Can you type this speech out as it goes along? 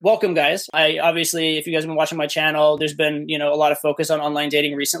welcome, guys. I obviously, if you guys have been watching my channel, there's been, a lot of focus on online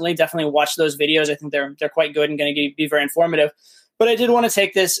dating recently. Definitely watch those videos. I think they're quite good and going to be very informative. But I did want to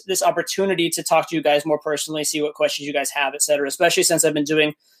take this opportunity to talk to you guys more personally, see what questions you guys have, et cetera, especially since I've been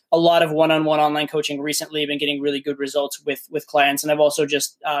doing a lot of one-on-one online coaching recently. I've been getting really good results with clients. And I've also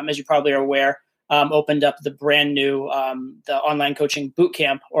just, as you probably are aware, opened up the brand new the online coaching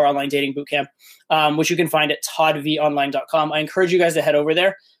bootcamp or online dating bootcamp, which you can find at toddvonline.com. I encourage you guys to head over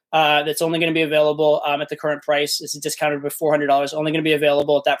there. That's only going to be available at the current price. It's discounted by $400. Only going to be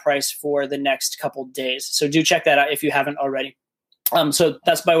available at that price for the next couple days. So do check that out if you haven't already. So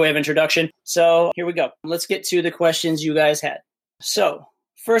that's by way of introduction. So here we go. Let's get to the questions you guys had. So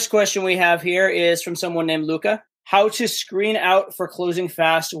first question we have here is from someone named Luca. How to screen out for closing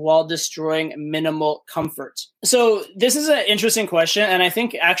fast while destroying minimal comfort. So this is an interesting question. And I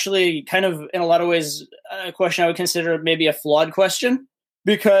think actually kind of in a lot of ways, a question I would consider maybe a flawed question,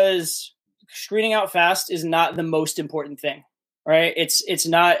 because screening out fast is not the most important thing, right? It's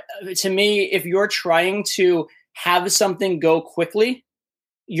not, to me, if you're trying to have something go quickly,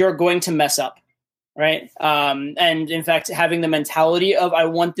 you're going to mess up, right? And in fact, having the mentality of I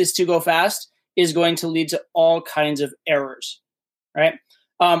want this to go fast is going to lead to all kinds of errors, right?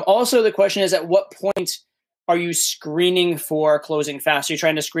 Also, the question is, at what point are you screening for closing fast? Are you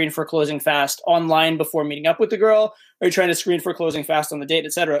trying to screen for closing fast online before meeting up with the girl? Are you trying to screen for closing fast on the date,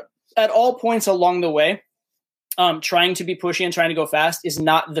 et cetera? At all points along the way, trying to be pushy and trying to go fast is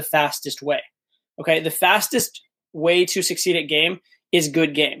not the fastest way. Okay, the fastest way to succeed at game is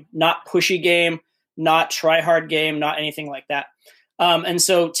good game, not pushy game, not try hard game, not anything like that. And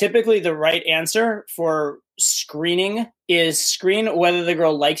so typically the right answer for screening is screen whether the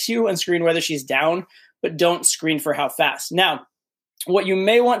girl likes you and screen whether she's down, but don't screen for how fast. Now, what you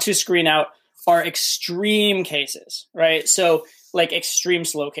may want to screen out are extreme cases, right? So like extreme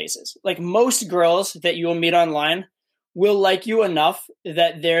slow cases. Like most girls that you will meet online will like you enough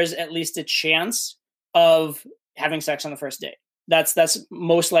that there's at least a chance of having sex on the first date. That's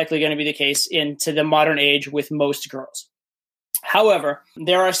most likely going to be the case into the modern age with most girls. However,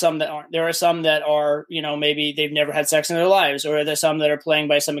 there are some that aren't. There are some that are, maybe they've never had sex in their lives, or there's some that are playing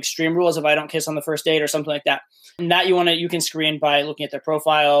by some extreme rules if I don't kiss on the first date or something like that. And that you can screen by looking at their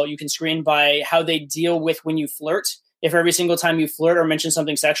profile. You can screen by how they deal with when you flirt. If every single time you flirt or mention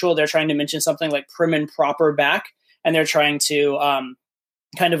something sexual, they're trying to mention something like prim and proper back, and they're trying to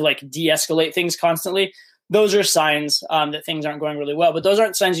kind of like de-escalate things constantly. Those are signs that things aren't going really well, but those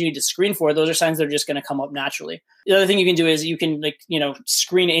aren't signs you need to screen for. Those are signs that are just going to come up naturally. The other thing you can do is you can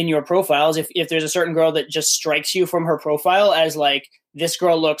screen in your profiles. If there's a certain girl that just strikes you from her profile as like, this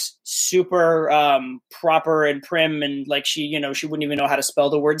girl looks super proper and prim and like she wouldn't even know how to spell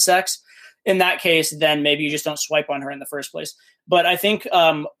the word sex. In that case, then maybe you just don't swipe on her in the first place. But I think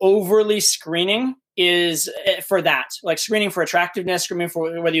overly screening is for that, like screening for attractiveness, screening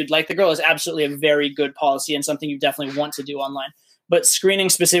for whether you'd like the girl is absolutely a very good policy and something you definitely want to do online. But screening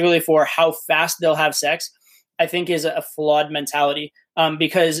specifically for how fast they'll have sex, I think is a flawed mentality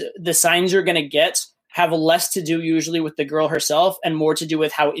because the signs you're going to get have less to do usually with the girl herself and more to do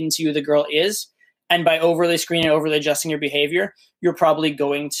with how into you the girl is. And by overly screening, overly adjusting your behavior, you're probably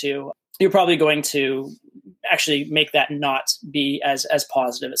going to actually make that not be as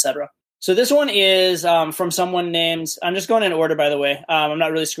positive, et cetera. So this one is from someone named, I'm just going in order, by the way. I'm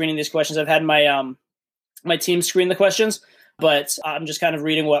not really screening these questions. I've had my my team screen the questions, but I'm just kind of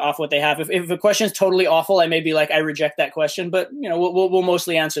reading off what they have. If a question is totally awful, I may be like, I reject that question, but we'll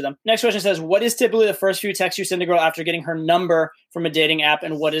mostly answer them. Next question says, what is typically the first few texts you send a girl after getting her number from a dating app,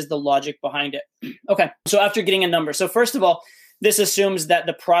 and what is the logic behind it? Okay, so after getting a number. So first of all, this assumes that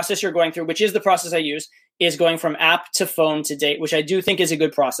the process you're going through, which is the process I use, is going from app to phone to date, which I do think is a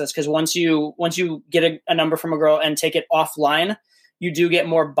good process because once you get a number from a girl and take it offline, you do get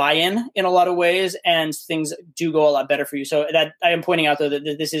more buy-in in a lot of ways, and things do go a lot better for you. So that I am pointing out, though, that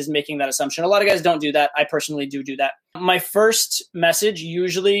this is making that assumption. A lot of guys don't do that. I personally do that. My first message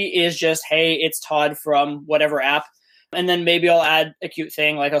usually is just, hey, it's Todd from whatever app. And then maybe I'll add a cute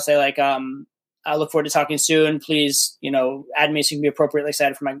thing. Like I'll say like, I look forward to talking soon. Please, add me so you can be appropriately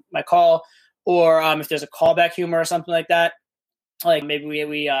excited for my call. Or if there's a callback humor or something like that, like maybe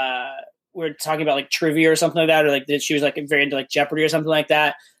we're talking about like trivia or something like that, or like that she was like very into like Jeopardy or something like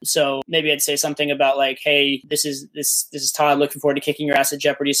that. So maybe I'd say something about like, hey, this is Todd, looking forward to kicking your ass at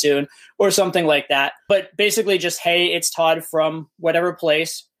Jeopardy soon, or something like that. But basically just, hey, it's Todd from whatever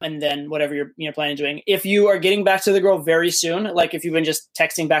place, and then whatever you're planning on doing. If you are getting back to the girl very soon, like if you've been just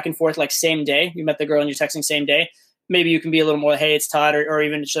texting back and forth like same day, you met the girl and you're texting same day, maybe you can be a little more, hey, it's Todd, or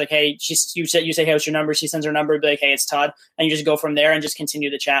even just like, hey, you say, hey, what's your number? She sends her number, be like, hey, it's Todd, and you just go from there and just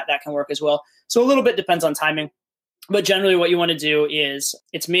continue the chat. That can work as well. So a little bit depends on timing, but generally what you want to do is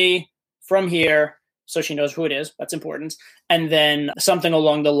it's me from here, so she knows who it is. That's important. And then something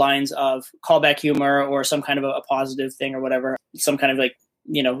along the lines of callback humor or some kind of a positive thing or whatever, some kind of like,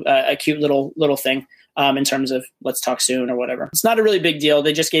 a cute little thing in terms of let's talk soon or whatever. It's not a really big deal.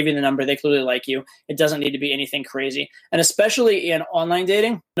 They just gave you the number. They clearly like you. It doesn't need to be anything crazy. And especially in online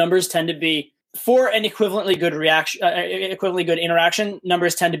dating, numbers tend to be, for an equivalently good interaction,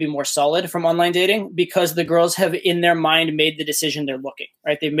 numbers tend to be more solid from online dating because the girls have in their mind made the decision they're looking,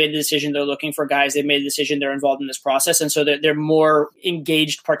 right? They've made the decision they're looking for guys. They've made the decision they're involved in this process. And so they're more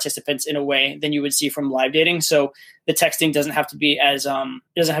engaged participants in a way than you would see from live dating. So the texting doesn't have to be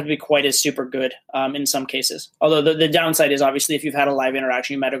quite as super good in some cases. Although the downside is obviously if you've had a live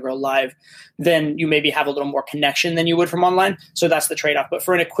interaction, you met a girl live, then you maybe have a little more connection than you would from online. So that's the trade-off. But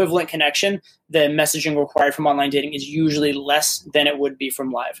for an equivalent connection, the messaging required from online dating is usually less than it would be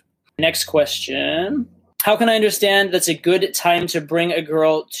from live. Next question. How can I understand that's a good time to bring a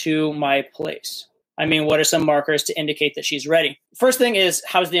girl to my place? I mean, what are some markers to indicate that she's ready? First thing is,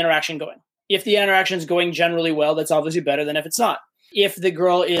 how's the interaction going? If the interaction is going generally well, that's obviously better than if it's not. If the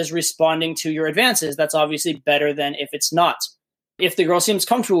girl is responding to your advances, that's obviously better than if it's not. If the girl seems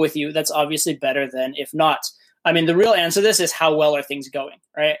comfortable with you, that's obviously better than if not. I mean, the real answer to this is how well are things going,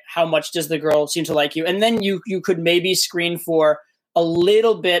 right? How much does the girl seem to like you? And then you could maybe screen for a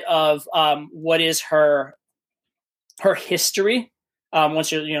little bit of what is her history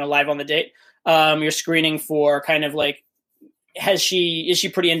once you're live on the date. You're screening for kind of like, is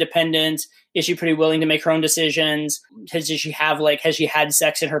she pretty independent? Is she pretty willing to make her own decisions? Has she had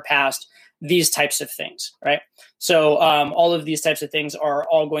sex in her past? These types of things, right? So all of these types of things are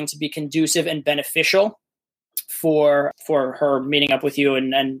all going to be conducive and beneficial for her meeting up with you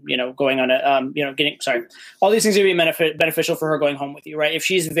and going on all these things are going to be beneficial for her going home with you, right? If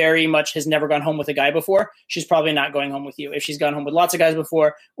she's very much has never gone home with a guy before, she's probably not going home with you. If she's gone home with lots of guys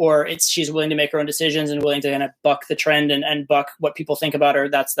before, or she's willing to make her own decisions and willing to kind of buck the trend and buck what people think about her,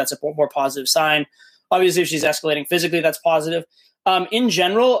 that's a more positive sign. Obviously, if she's escalating physically, that's positive. In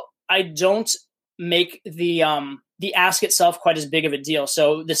general, I don't make the ask itself quite as big of a deal.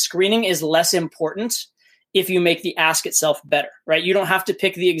 So the screening is less important if you make the ask itself better, right? You don't have to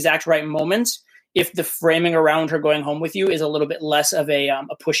pick the exact right moment if the framing around her going home with you is a little bit less of a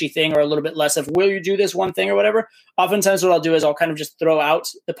pushy thing, or a little bit less of, will you do this one thing or whatever. Oftentimes what I'll do is I'll kind of just throw out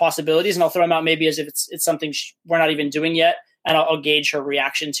the possibilities, and I'll throw them out maybe as if it's something we're not even doing yet, and I'll gauge her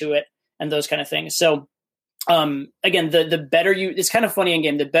reaction to it and those kind of things. So again, the better it's kind of funny in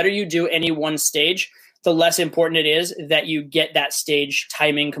game, the better you do any one stage, the less important it is that you get that stage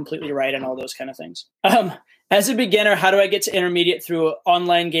timing completely right and all those kind of things. As a beginner, how do I get to intermediate through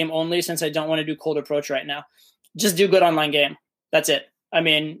online game only, since I don't want to do cold approach right now? Just do good online game. That's it. I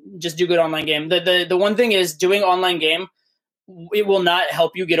mean, just do good online game. The one thing is, doing online game, it will not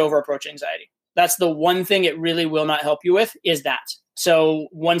help you get over approach anxiety. That's the one thing it really will not help you with, is that. So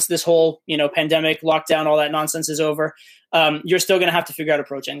once this whole, pandemic, lockdown, all that nonsense is over, you're still going to have to figure out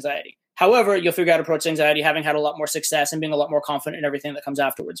approach anxiety. However, you'll figure out approach anxiety having had a lot more success and being a lot more confident in everything that comes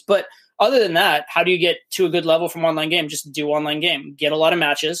afterwards. But other than that, how do you get to a good level from online game? Just do online game. Get a lot of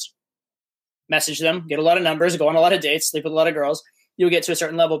matches, message them, get a lot of numbers, go on a lot of dates, sleep with a lot of girls. You'll get to a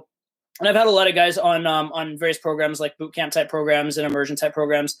certain level. And I've had a lot of guys on various programs like boot camp type programs and immersion type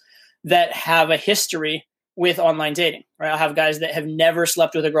programs that have a history with online dating, right? I'll have guys that have never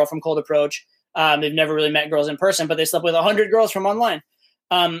slept with a girl from cold approach. They've never really met girls in person, but they slept with 100 girls from online.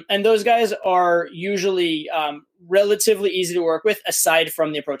 And those guys are usually relatively easy to work with, aside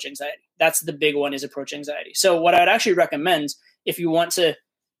from the approach anxiety. That's the big one, is approach anxiety. So what I'd actually recommend, if you want to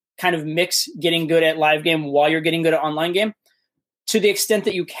kind of mix getting good at live game while you're getting good at online game, to the extent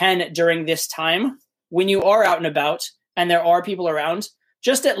that you can during this time, when you are out and about and there are people around,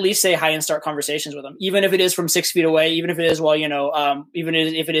 just at least say hi and start conversations with them, even if it is from 6 feet away, even if it is while, even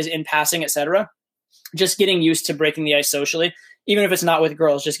if it is in passing, etc. Just getting used to breaking the ice socially. Even if it's not with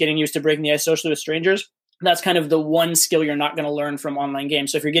girls, just getting used to breaking the ice socially with strangers. That's kind of the one skill you're not going to learn from online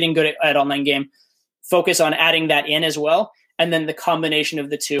games. So if you're getting good at online game, focus on adding that in as well. And then the combination of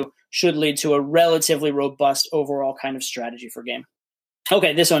the two should lead to a relatively robust overall kind of strategy for game.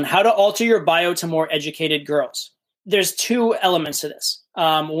 Okay, this one. How to alter your bio to more educated girls. There's two elements to this.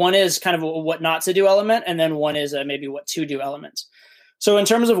 One is kind of a what not to do element, and then one is maybe what to do element. So in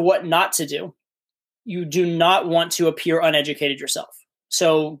terms of what not to do, you do not want to appear uneducated yourself.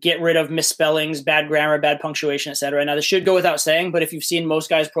 So get rid of misspellings, bad grammar, bad punctuation, etc. Now, this should go without saying, but if you've seen most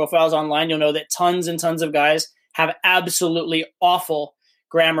guys' profiles online, you'll know that tons and tons of guys have absolutely awful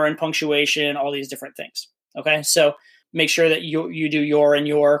grammar and punctuation, all these different things. Okay, so make sure that you do your and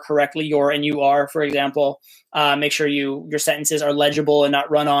your correctly, your and you are, for example. Make sure your sentences are legible and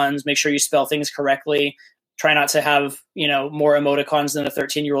not run-ons. Make sure you spell things correctly. Try not to have more emoticons than a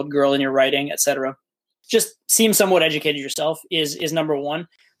 13-year-old girl in your writing, etc. Just seem somewhat educated yourself is number one.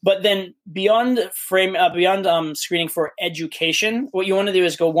 But then beyond screening for education, what you want to do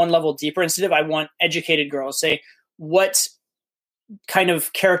is go one level deeper. Instead of I want educated girls, say what kind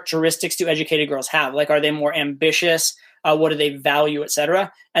of characteristics do educated girls have? Like, are they more ambitious? What do they value,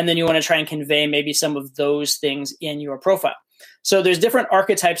 etc.? And then you want to try and convey maybe some of those things in your profile. So there's different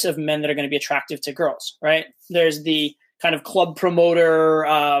archetypes of men that are going to be attractive to girls, right? There's the kind of club promoter,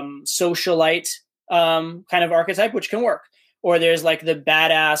 socialite kind of archetype, which can work. Or there's like the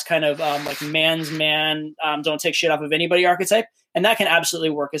badass kind of like man's man, don't take shit off of anybody archetype. And that can absolutely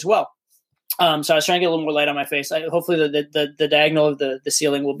work as well. So I was trying to get a little more light on my face. Hopefully the diagonal of the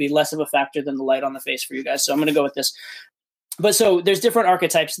ceiling will be less of a factor than the light on the face for you guys. So I'm going to go with this. But so there's different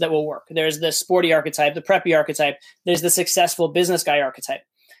archetypes that will work. There's the sporty archetype, the preppy archetype. There's the successful business guy archetype.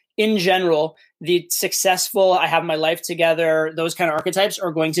 In general, the successful, I have my life together, those kind of archetypes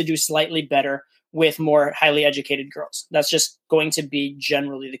are going to do slightly better with more highly educated girls. That's just going to be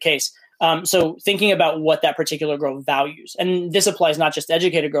generally the case. So thinking about what that particular girl values, and this applies not just to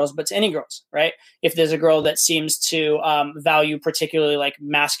educated girls, but to any girls, right? If there's a girl that seems to value particularly like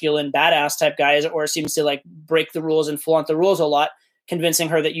masculine badass type guys, or seems to like break the rules and flaunt the rules a lot, convincing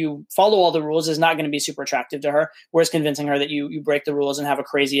her that you follow all the rules is not going to be super attractive to her, whereas convincing her that you break the rules and have a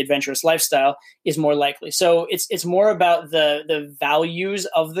crazy adventurous lifestyle is more likely. So it's more about the values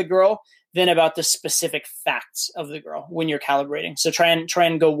of the girl than about the specific facts of the girl when you're calibrating. So try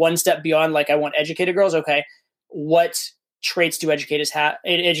and go one step beyond, like, I want educated girls. Okay, what traits do educated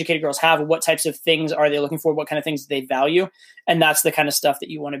girls have? What types of things are they looking for? What kind of things do they value? And that's the kind of stuff that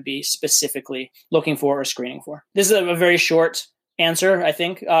you want to be specifically looking for or screening for. This is a very short answer, I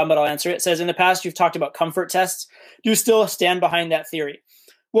think, but I'll answer it. It says, in the past, you've talked about comfort tests. Do you still stand behind that theory?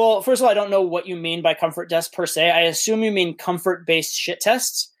 Well, first of all, I don't know what you mean by comfort tests per se. I assume you mean comfort-based shit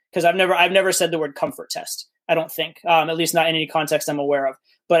tests, because I've never said the word comfort test. I don't think, at least not in any context I'm aware of.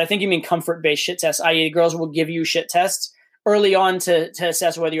 But I think you mean comfort-based shit tests, i.e. girls will give you shit tests early on to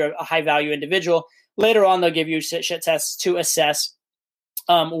assess whether you're a high-value individual. Later on, they'll give you shit tests to assess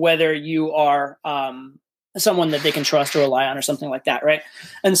whether you are someone that they can trust or rely on or something like that, right?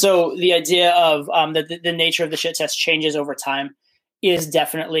 And so the idea of that the nature of the shit test changes over time is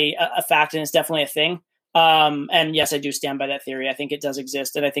definitely a fact, and it's definitely a thing. And yes, I do stand by that theory. I think it does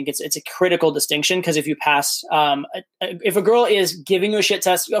exist. And I think it's a critical distinction, because if you pass, if a girl is giving you a shit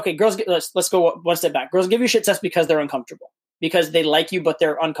test, okay, girls, let's go one step back. Girls give you a shit test because they're uncomfortable, because they like you, but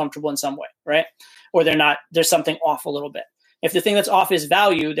they're uncomfortable in some way, right? Or there's something off a little bit. If the thing that's off is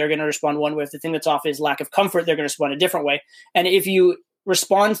value, they're going to respond one way. If the thing that's off is lack of comfort, they're going to respond a different way. And if you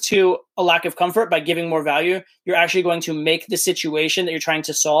respond to a lack of comfort by giving more value, you're actually going to make the situation that you're trying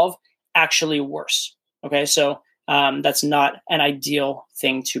to solve actually worse. Okay, so that's not an ideal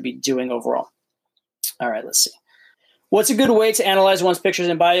thing to be doing overall. All right, let's see. What's a good way to analyze one's pictures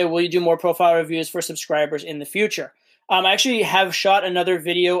and bio? Will you do more profile reviews for subscribers in the future? I actually have shot another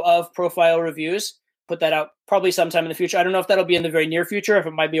video of profile reviews. Put that out probably sometime in the future. I don't know if that'll be in the very near future, if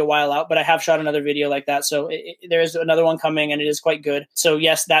it might be a while out, but I have shot another video like that. So there is another one coming, and it is quite good. So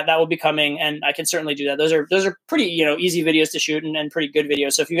yes, that will be coming, and I can certainly do that. Those are pretty easy videos to shoot and pretty good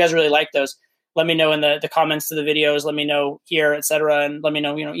videos. So if you guys really like those, let me know in the comments to the videos. Let me know here, etc. And let me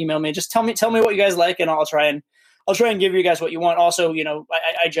know, email me. Just tell me what you guys like, and I'll try and give you guys what you want. Also,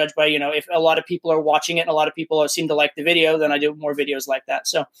 I judge by, if a lot of people are watching it and a lot of people seem to like the video, then I do more videos like that.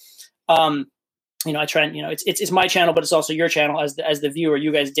 So, I try and, it's my channel, but it's also your channel as the viewer.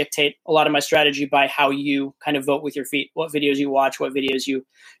 You guys dictate a lot of my strategy by how you kind of vote with your feet, what videos you watch, what videos you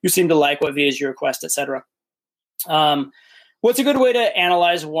seem to like, what videos you request, etc. What's a good way to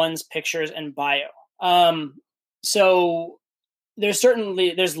analyze one's pictures and bio? So there's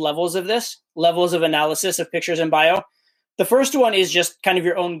levels of this, levels of analysis of pictures and bio. The first one is just kind of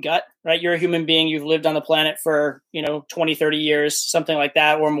your own gut, right? You're a human being. You've lived on the planet for, 20, 30 years, something like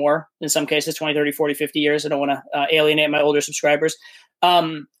that, or more. In some cases, 20, 30, 40, 50 years. I don't want to alienate my older subscribers.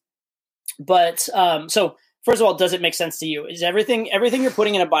 So first of all, does it make sense to you? Is everything you're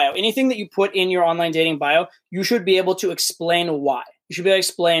putting in a bio, anything that you put in your online dating bio, you should be able to explain why. You should be able to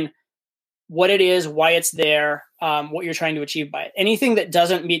explain what it is, why it's there, what you're trying to achieve by it. Anything that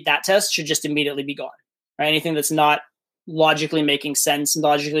doesn't meet that test should just immediately be gone, right? Anything that's not logically making sense and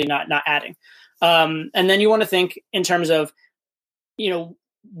logically not adding. And then you want to think in terms of,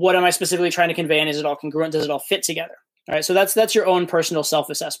 what am I specifically trying to convey, and is it all congruent? Does it all fit together? All right. So that's your own personal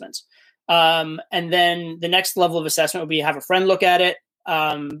self-assessments. And then the next level of assessment would be have a friend look at it.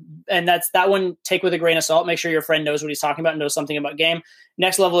 And that's that one, take with a grain of salt. Make sure your friend knows what he's talking about and knows something about game.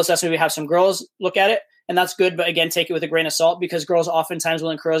 Next level assessment, we have some girls look at it, and that's good. But again, take it with a grain of salt, because girls oftentimes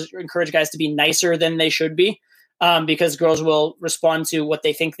will encourage guys to be nicer than they should be, because girls will respond to what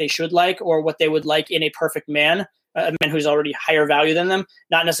they think they should like, or what they would like in a perfect man, a man who's already higher value than them,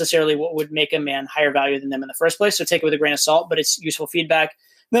 not necessarily what would make a man higher value than them in the first place. So take it with a grain of salt, but it's useful feedback.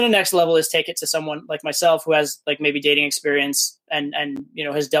 Then the next level is take it to someone like myself, who has like maybe dating experience and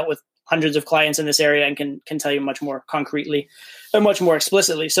has dealt with hundreds of clients in this area and can tell you much more concretely and much more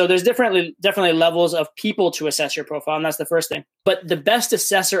explicitly. So there's definitely levels of people to assess your profile, and that's the first thing. But the best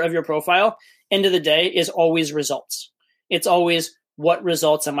assessor of your profile, end of the day, is always results. It's always, what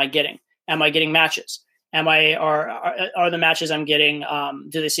results am I getting? Am I getting matches? Are the matches I'm getting,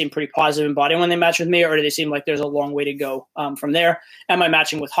 do they seem pretty positive in body when they match with me, or do they seem like there's a long way to go from there? Am I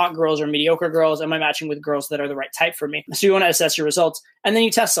matching with hot girls or mediocre girls? Am I matching with girls that are the right type for me? So you want to assess your results, and then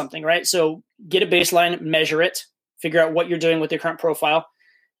you test something, right? So get a baseline, measure it, figure out what you're doing with your current profile,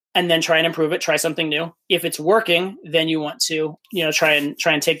 and then try and improve it, try something new. If it's working, then you want to, try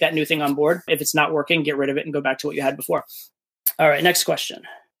and take that new thing on board. If it's not working, get rid of it and go back to what you had before. All right, next question.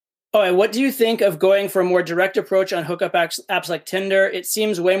 All right, what do you think of going for a more direct approach on hookup apps like Tinder? It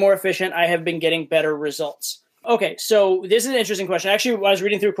seems way more efficient. I have been getting better results. Okay, so this is an interesting question. Actually, I was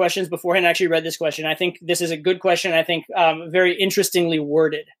reading through questions beforehand. I actually read this question. I think this is a good question. I think very interestingly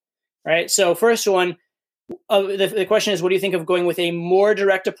worded, right? So first one, the question is, what do you think of going with a more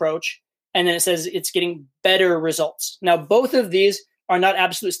direct approach? And then it says it's getting better results. Now, both of these are not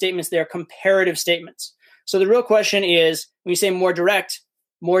absolute statements. They are comparative statements. So the real question is, when you say more direct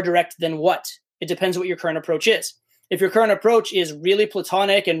than what? It depends what your current approach is. If your current approach is really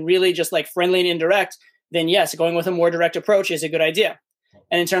platonic and really just like friendly and indirect, then yes, going with a more direct approach is a good idea.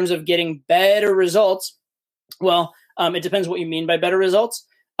 And in terms of getting better results, well, it depends what you mean by better results,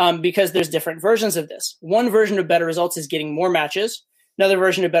 because there's different versions of this. One version of better results is getting more matches. Another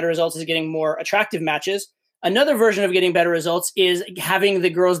version of better results is getting more attractive matches. Another version of getting better results is having the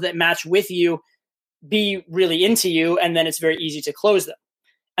girls that match with you be really into you, and then it's very easy to close them.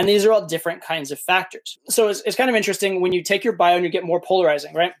 And these are all different kinds of factors. So it's kind of interesting when you take your bio and you get more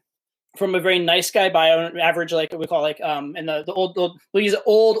polarizing, right? From a very nice guy bio, average, like we call in the old, we'll use an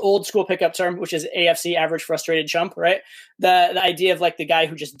old school pickup term, which is AFC, average frustrated chump, right? The idea of like the guy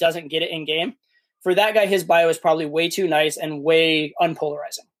who just doesn't get it in game. For that guy, his bio is probably way too nice and way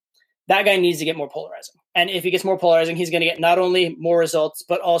unpolarizing. That guy needs to get more polarizing. And if he gets more polarizing, he's going to get not only more results,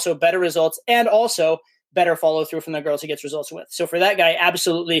 but also better results, and also better follow through from the girls he gets results with. So for that guy,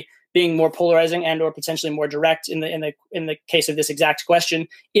 absolutely being more polarizing and or potentially more direct in the case of this exact question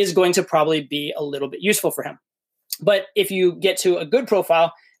is going to probably be a little bit useful for him. But if you get to a good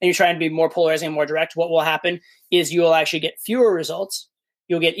profile and you're trying to be more polarizing and more direct, what will happen is you will actually get fewer results.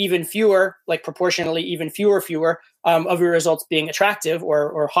 You'll get even fewer, like proportionally even fewer of your results being attractive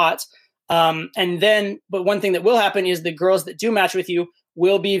or hot. But one thing that will happen is the girls that do match with you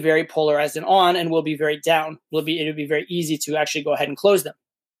will be very polarized and on, and will be very down. It'll be very easy to actually go ahead and close them.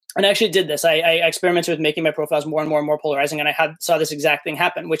 And I actually did this. I experimented with making my profiles more and more and more polarizing, and I saw this exact thing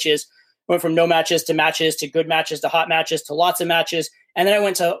happen, which is went from no matches to good matches to hot matches to lots of matches. And then I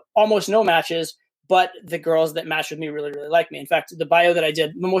went to almost no matches, but the girls that matched with me really, really liked me. In fact, the bio that I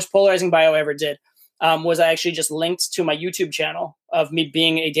did, the most polarizing bio I ever did, was I actually just linked to my YouTube channel of me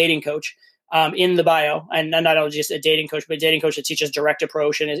being a dating coach. In the bio, and not only just a dating coach, but a dating coach that teaches direct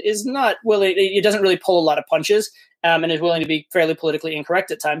approach and is not willing, it doesn't really pull a lot of punches, and is willing to be fairly politically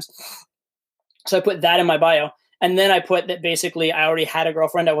incorrect at times. So I put that in my bio. And then I put that basically I already had a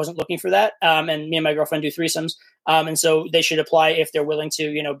girlfriend. I wasn't looking for that. And me and my girlfriend do threesomes. And so they should apply if they're willing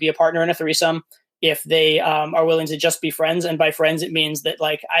to, be a partner in a threesome, if they are willing to just be friends. And by friends, it means that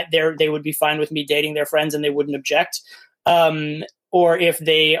like they would be fine with me dating their friends and they wouldn't object. Or if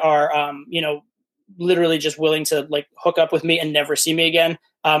they are, literally just willing to like hook up with me and never see me again.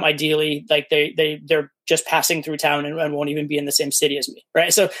 Ideally, like they're just passing through town and won't even be in the same city as me.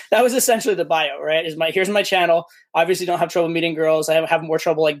 Right. So that was essentially the bio, right? Here's my channel. Obviously don't have trouble meeting girls. I have more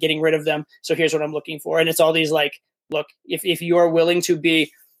trouble like getting rid of them. So here's what I'm looking for. And it's all these like, look, if you are willing to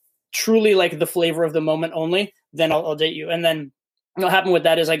be truly like the flavor of the moment only, then I'll date you. And then what happened with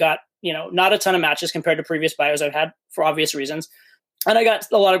that is I got, not a ton of matches compared to previous bios I've had for obvious reasons. And I got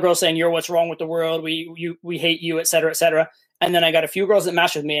a lot of girls saying, "You're what's wrong with the world. We hate you, et cetera, et cetera." And then I got a few girls that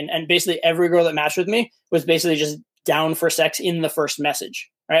matched with me, and basically every girl that matched with me was basically just down for sex in the first message.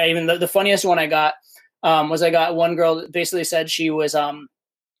 Right? Even the funniest one I got was I got one girl that basically said she was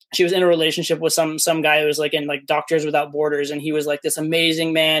she was in a relationship with some guy who was like in like Doctors Without Borders, and he was like this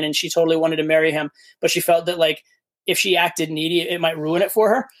amazing man, and she totally wanted to marry him, but she felt that like if she acted needy, it might ruin it for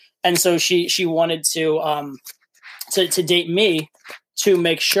her, and so she wanted to date me to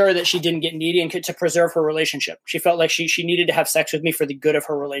make sure that she didn't get needy and to preserve her relationship. She felt like she needed to have sex with me for the good of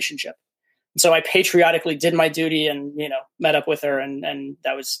her relationship. And so I patriotically did my duty and, you know, met up with her, and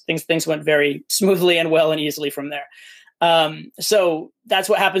that was things went very smoothly and well and easily from there. So that's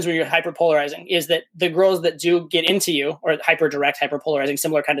what happens when you're hyperpolarizing, is that the girls that do get into you, or hyper direct, hyperpolarizing,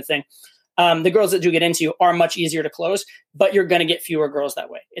 similar kind of thing. The girls that do get into you are much easier to close, but you're going to get fewer girls that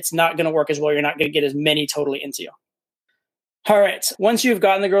way. It's not going to work as well. You're not going to get as many totally into you. All right. Once you've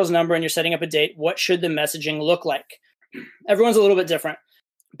gotten the girl's number and you're setting up a date, what should the messaging look like? Everyone's a little bit different.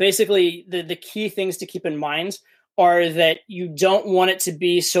 Basically, the key things to keep in mind are that you don't want it to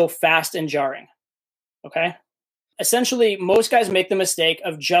be so fast and jarring. Okay? Essentially, most guys make the mistake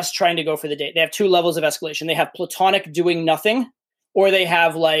of just trying to go for the date. They have two levels of escalation. They have platonic doing nothing, or they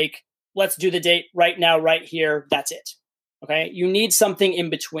have like, let's do the date right now, right here. That's it. Okay. You need something in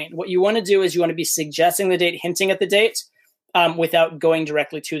between. What you want to do is you want to be suggesting the date, hinting at the date, without going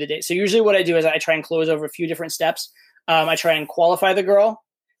directly to the date. So usually what I do is I try and close over a few different steps. I try and qualify the girl,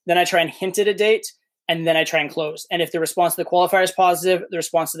 then I try and hint at a date, and then I try and close. And if the response to the qualifier is positive, the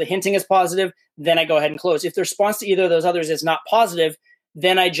response to the hinting is positive, then I go ahead and close. If the response to either of those others is not positive,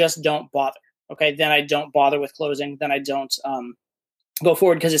 then I just don't bother. Okay. Then I don't bother with closing. Then I don't go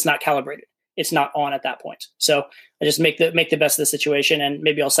forward because it's not calibrated. It's not on at that point. So I just make the best of the situation, and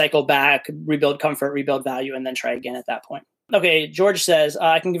maybe I'll cycle back, rebuild comfort, rebuild value, and then try again at that point. Okay. George says,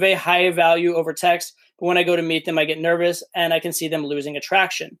 I can convey high value over text, but when I go to meet them, I get nervous and I can see them losing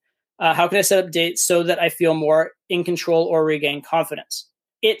attraction. How can I set up dates so that I feel more in control or regain confidence?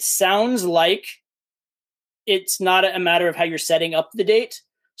 It sounds like it's not a matter of how you're setting up the date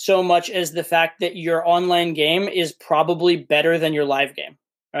so much as the fact that your online game is probably better than your live game,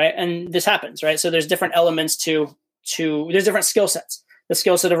 right? And this happens, right? So there's different elements to there's different skill sets. The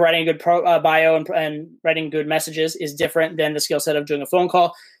skill set of writing a good bio and writing good messages is different than the skill set of doing a phone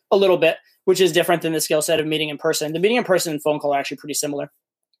call a little bit, which is different than the skill set of meeting in person. The meeting in person and phone call are actually pretty similar.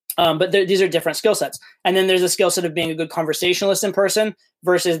 But these are different skill sets. And then there's a skill set of being a good conversationalist in person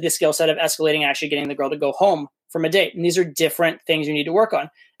versus the skill set of escalating and actually getting the girl to go home from a date. And these are different things you need to work on.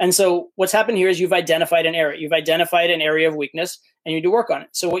 And so what's happened here is you've identified an area. You've identified an area of weakness and you need to work on it.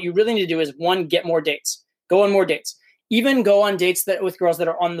 So what you really need to do is, one, get more dates. Go on more dates. Even go on dates with girls that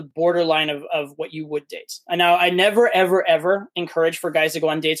are on the borderline of what you would date. And now I never, ever, ever encourage for guys to go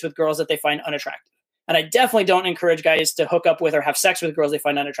on dates with girls that they find unattractive. And I definitely don't encourage guys to hook up with or have sex with girls they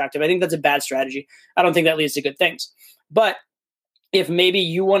find unattractive. I think that's a bad strategy. I don't think that leads to good things. But if maybe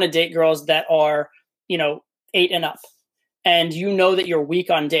you want to date girls that are, 8 and up, and you know that you're weak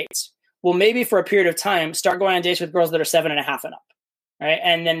on dates, well, maybe for a period of time, start going on dates with girls that are 7.5 and up. Right.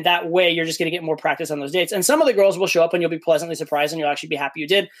 And then that way you're just going to get more practice on those dates. And some of the girls will show up and you'll be pleasantly surprised and you'll actually be happy you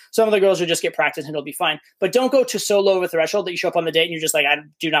did. Some of the girls will just get practice and it'll be fine. But don't go to so low of a threshold that you show up on the date and you're just like, I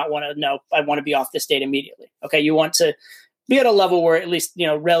do not want to know. I want to be off this date immediately. Okay. You want to be at a level where at least,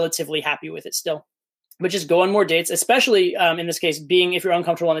 relatively happy with it still. But just go on more dates, especially in this case, if you're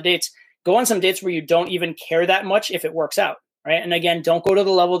uncomfortable on the dates, go on some dates where you don't even care that much if it works out. Right. And again, don't go to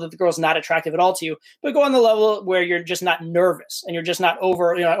the level that the girl's not attractive at all to you, but go on the level where you're just not nervous and you're just not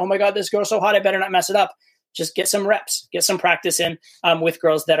over, oh my God, this girl's so hot, I better not mess it up. Just get some reps, get some practice in with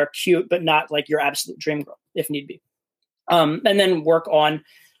girls that are cute, but not like your absolute dream girl, if need be. And then work on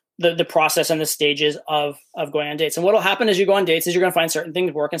the process and the stages of going on dates. And what will happen as you go on dates is you're going to find certain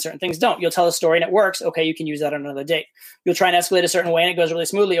things work and certain things don't. You'll tell a story and it works. Okay, you can use that on another date. You'll try and escalate a certain way and it goes really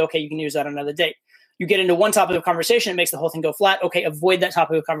smoothly. Okay, you can use that on another date. You get into one topic of conversation, it makes the whole thing go flat. Okay, avoid that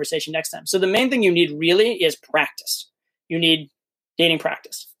topic of conversation next time. So the main thing you need really is practice. You need dating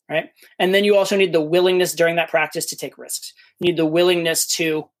practice, right? And then you also need the willingness during that practice to take risks. You need the willingness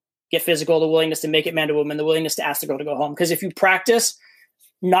to get physical, the willingness to make it man to woman, the willingness to ask the girl to go home. Because if you practice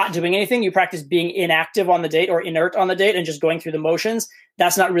not doing anything, you practice being inactive on the date or inert on the date and just going through the motions,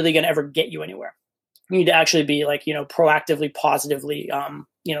 that's not really going to ever get you anywhere. You need to actually be proactively, positively,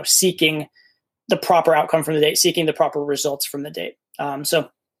 seeking the proper outcome from the date, seeking the proper results from the date. So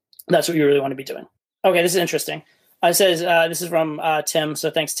that's what you really want to be doing. Okay, this is interesting. It says, this is from Tim.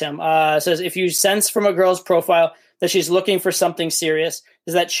 So thanks, Tim. It says, if you sense from a girl's profile that she's looking for something serious,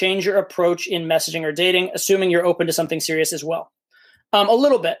 does that change your approach in messaging or dating, assuming you're open to something serious as well? A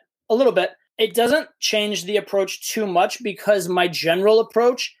little bit. It doesn't change the approach too much because my general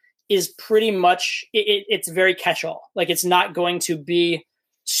approach is pretty much, it's very catch-all. Like it's not going to be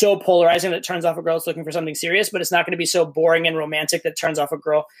so polarizing that it turns off a girl that's looking for something serious, but it's not going to be so boring and romantic that turns off a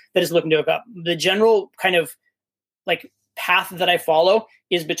girl that is looking to hook up. The general kind of like path that I follow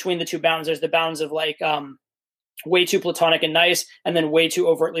is between the two bounds. There's the bounds of like way too platonic and nice, and then way too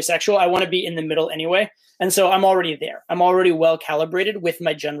overtly sexual. I want to be in the middle anyway. And so I'm already there. I'm already well calibrated with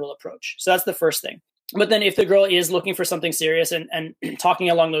my general approach. So that's the first thing. But then if the girl is looking for something serious and talking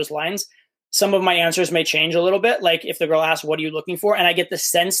along those lines, some of my answers may change a little bit. Like if the girl asks, what are you looking for? And I get the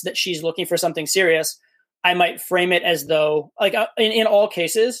sense that she's looking for something serious, I might frame it as though, like in all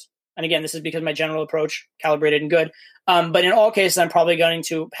cases, and again, this is because my general approach, calibrated and good, but in all cases, I'm probably going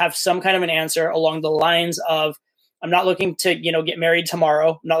to have some kind of an answer along the lines of, I'm not looking to, get married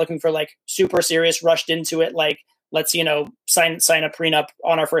tomorrow. I'm not looking for like super serious, rushed into it. Like, let's, sign a prenup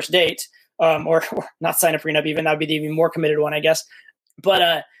on our first date, or not sign a prenup even. That would be the even more committed one, I guess.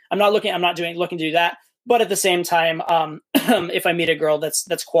 But I'm not looking to do that. But at the same time, if I meet a girl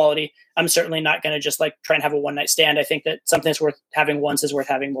that's quality, I'm certainly not going to just like try and have a one night stand. I think that something that's worth having once is worth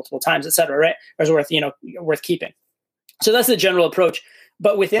having multiple times, et cetera, right? Or is worth keeping. So that's the general approach.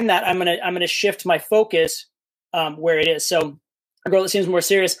 But within that, I'm gonna shift my focus where it is. So a girl that seems more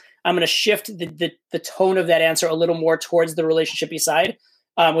serious, I'm going to shift the tone of that answer a little more towards the relationshipy side.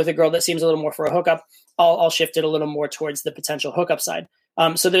 With a girl that seems a little more for a hookup, I'll shift it a little more towards the potential hookup side.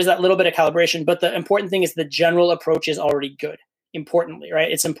 So there's that little bit of calibration, but the important thing is the general approach is already good. Importantly,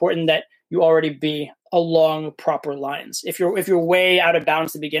 right? It's important that you already be along proper lines. If you're way out of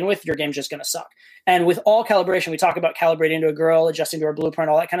bounds to begin with, your game's just going to suck. And with all calibration, we talk about calibrating to a girl, adjusting to her blueprint,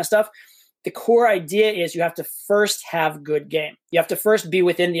 all that kind of stuff. The core idea is you have to first have good game. You have to first be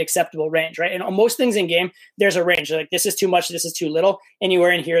within the acceptable range, right? And on most things in game, there's a range. Like this is too much, this is too little.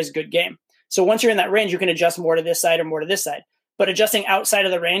 Anywhere in here is good game. So once you're in that range, you can adjust more to this side or more to this side. But adjusting outside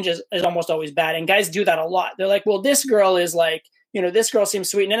of the range is almost always bad. And guys do that a lot. They're like, well, this girl is like, this girl seems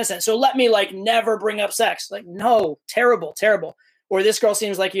sweet and innocent, so let me like never bring up sex. Like, no, terrible. Or this girl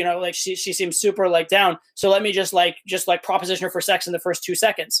seems like, like she seems super like down, so let me just proposition her for sex in the first 2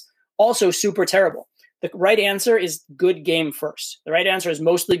 seconds. Also super terrible. The right answer is good game first. The right answer is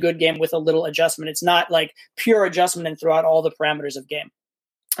mostly good game with a little adjustment. It's not like pure adjustment and throw out all the parameters of game.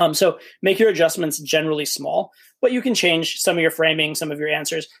 So make your adjustments generally small, but you can change some of your framing, some of your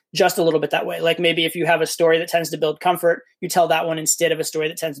answers just a little bit that way. Like maybe if you have a story that tends to build comfort, you tell that one instead of a story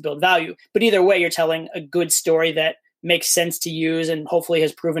that tends to build value. But either way, you're telling a good story that makes sense to use and hopefully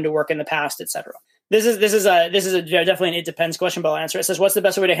has proven to work in the past, etc. This is definitely an it depends question, but I'll answer. It says, what's the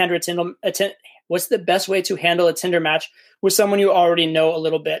best way to handle a Tinder match with someone you already know a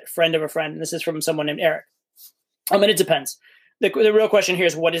little bit, friend of a friend? And this is from someone named Eric. And it depends. The real question here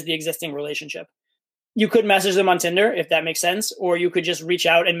is, what is the existing relationship? You could message them on Tinder if that makes sense, or you could just reach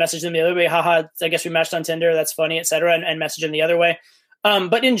out and message them the other way. Haha, I guess we matched on Tinder. That's funny, etc. And message them the other way.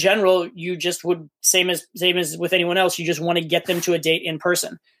 But in general, you just would, same as with anyone else, you just want to get them to a date in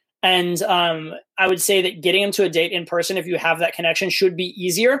person. And I would say that getting them to a date in person, if you have that connection, should be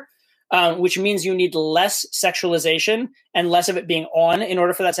easier, which means you need less sexualization and less of it being on in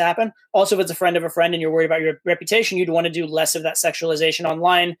order for that to happen. Also, if it's a friend of a friend and you're worried about your reputation, you'd want to do less of that sexualization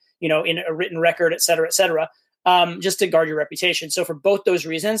online, in a written record, et cetera, just to guard your reputation. So for both those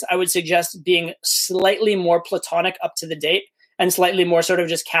reasons, I would suggest being slightly more platonic up to the date and slightly more sort of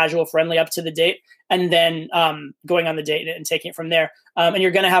just casual, friendly up to the date, and then going on the date and taking it from there. And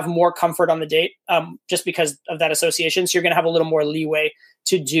you're going to have more comfort on the date just because of that association. So you're going to have a little more leeway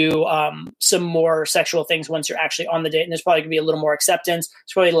to do some more sexual things once you're actually on the date. And there's probably going to be a little more acceptance.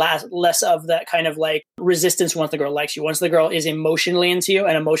 It's probably less of that kind of like resistance once the girl likes you. Once the girl is emotionally into you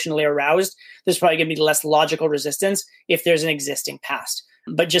and emotionally aroused, there's probably going to be less logical resistance if there's an existing past.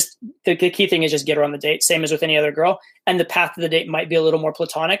 But just the key thing is just get her on the date, same as with any other girl. And the path to the date might be a little more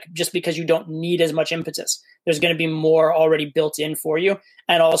platonic just because you don't need as much impetus. There's going to be more already built in for you.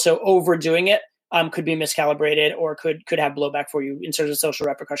 And also overdoing it could be miscalibrated or could have blowback for you in terms of social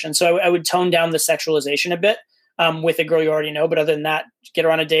repercussions. So I would tone down the sexualization a bit with a girl you already know. But other than that, get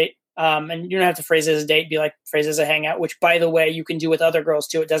her on a date. And you don't have to phrase it as a date, be like phrase it as a hangout, which by the way, you can do with other girls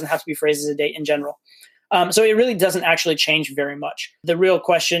too. It doesn't have to be phrased as a date in general. So it really doesn't actually change very much. The real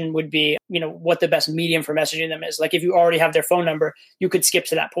question would be, what the best medium for messaging them is. Like if you already have their phone number, you could skip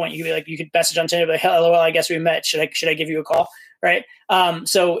to that point. You could be like, you could message on Tinder, like, hello, well, I guess we met. Should I give you a call? Right.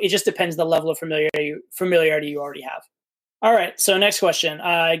 So it just depends the level of familiarity you already have. All right. So next question.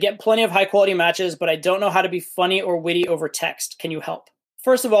 I get plenty of high quality matches, but I don't know how to be funny or witty over text. Can you help?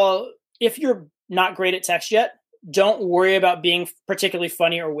 First of all, if you're not great at text yet, don't worry about being particularly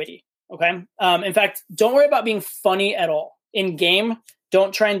funny or witty. Okay. In fact, don't worry about being funny at all. In game,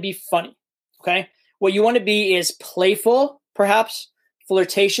 don't try and be funny. Okay. What you want to be is playful, perhaps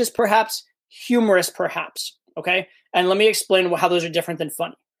flirtatious, perhaps, humorous, perhaps. Okay. And let me explain how those are different than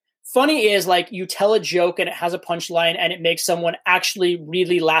funny. Funny is like you tell a joke and it has a punchline and it makes someone actually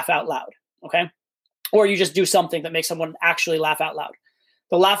really laugh out loud. Okay. Or you just do something that makes someone actually laugh out loud.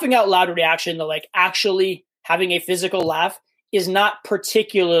 The laughing out loud reaction, the like actually having a physical laugh, is not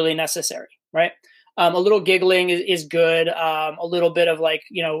particularly necessary, right? A little giggling is good. A little bit of like,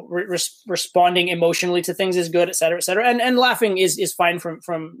 responding emotionally to things is good, et cetera, et cetera. And laughing is fine from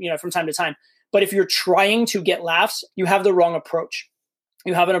time to time. But if you're trying to get laughs, you have the wrong approach.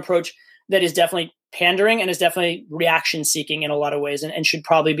 You have an approach that is definitely pandering and is definitely reaction seeking in a lot of ways and should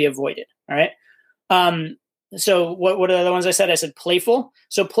probably be avoided. All right. So what are the other ones I said? I said playful.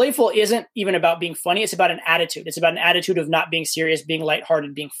 So playful isn't even about being funny. It's about an attitude. It's about an attitude of not being serious, being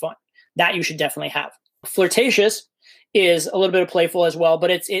lighthearted, being fun. That you should definitely have. Flirtatious is a little bit of playful as well, but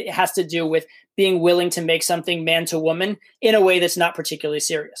it has to do with being willing to make something man to woman in a way that's not particularly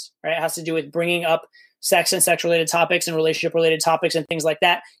serious, right? It has to do with bringing up sex and sex related topics and relationship related topics and things like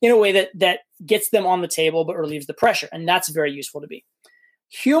that in a way that gets them on the table, but relieves the pressure. And that's very useful to be.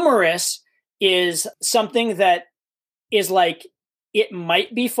 Humorous is something that is like, it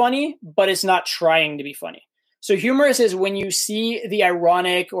might be funny, but it's not trying to be funny. So humorous is when you see the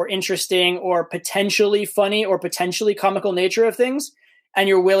ironic or interesting or potentially funny or potentially comical nature of things, and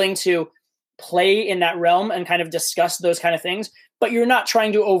you're willing to play in that realm and kind of discuss those kind of things, but you're not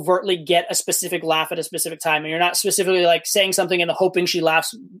trying to overtly get a specific laugh at a specific time. And you're not specifically like saying something and hoping she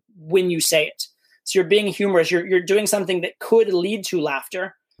laughs when you say it. So you're being humorous. You're doing something that could lead to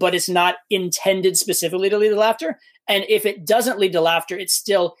laughter, but it's not intended specifically to lead to laughter. And if it doesn't lead to laughter, it's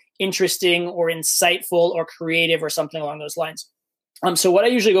still interesting or insightful or creative or something along those lines. So what I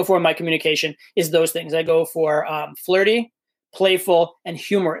usually go for in my communication is those things. I go for flirty, playful, and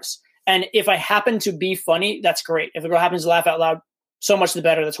humorous. And if I happen to be funny, that's great. If a girl happens to laugh out loud, so much the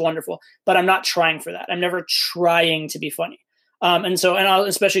better. That's wonderful. But I'm not trying for that. I'm never trying to be funny. And I'll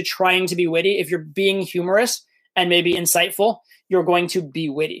especially trying to be witty. If you're being humorous and maybe insightful, you're going to be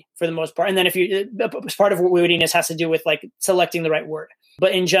witty for the most part. And then part of wittiness has to do with like selecting the right word.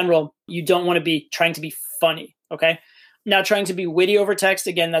 But in general, you don't want to be trying to be funny. Okay. Now, trying to be witty over text,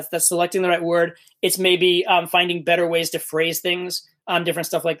 again, that's selecting the right word. It's maybe finding better ways to phrase things, different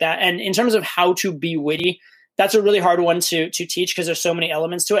stuff like that. And in terms of how to be witty, that's a really hard one to teach because there's so many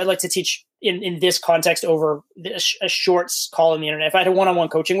elements to it. I'd like to teach in this context over a short call on the internet. If I had a one-on-one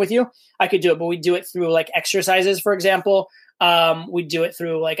coaching with you, I could do it, but we do it through like exercises, for example. We do it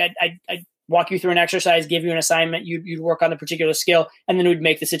through like I'd walk you through an exercise, give you an assignment, you'd work on a particular skill, and then we'd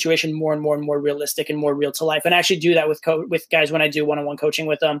make the situation more and more and more realistic and more real to life. And I actually do that with guys when I do one-on-one coaching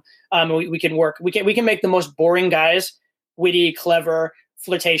with them. We can make the most boring guys witty, clever,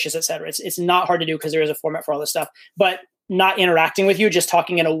 flirtatious, etc. It's not hard to do because there is a format for all this stuff. But not interacting with you, just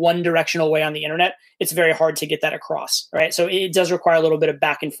talking in a one-directional way on the internet, it's very hard to get that across, right? So it does require a little bit of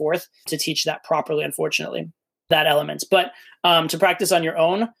back and forth to teach that properly, unfortunately, that element. But to practice on your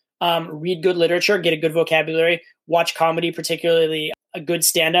own, read good literature, get a good vocabulary, watch comedy, particularly a good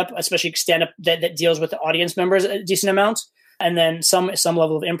stand-up, especially stand-up that deals with the audience members a decent amount. And then some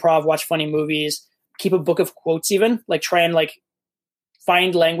level of improv, watch funny movies, keep a book of quotes even, like try and like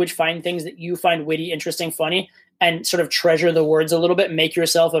find language, find things that you find witty, interesting, funny, and sort of treasure the words a little bit, make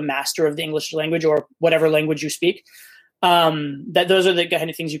yourself a master of the English language or whatever language you speak. That those are the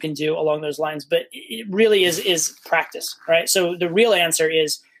kind of things you can do along those lines. But it really is practice, right? So the real answer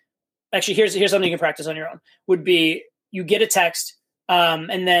is, actually, here's something you can practice on your own, would be you get a text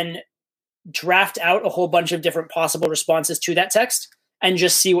and then draft out a whole bunch of different possible responses to that text and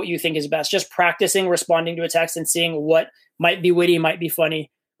just see what you think is best. Just practicing responding to a text and seeing what might be witty, might be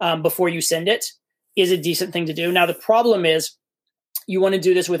funny before you send it is a decent thing to do. Now, the problem is you want to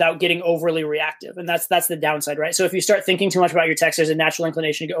do this without getting overly reactive. And that's the downside, right? So if you start thinking too much about your text, there's a natural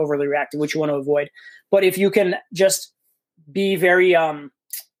inclination to get overly reactive, which you want to avoid. But if you can just be very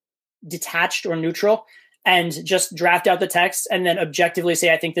detached or neutral and just draft out the text and then objectively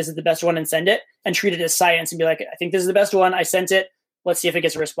say, I think this is the best one, and send it, and treat it as science and be like, I think this is the best one. I sent it. Let's see if it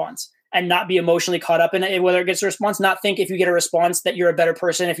gets a response, and not be emotionally caught up in it, whether it gets a response. Not think if you get a response that you're a better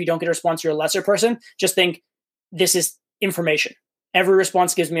person. If you don't get a response, you're a lesser person. Just think this is information. Every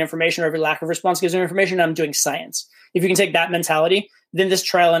response gives me information, or every lack of response gives me information. I'm doing science. If you can take that mentality, then this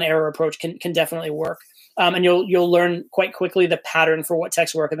trial and error approach can definitely work. And you'll learn quite quickly the pattern for what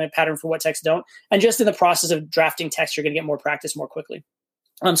texts work and the pattern for what texts don't. And just in the process of drafting text, you're going to get more practice more quickly.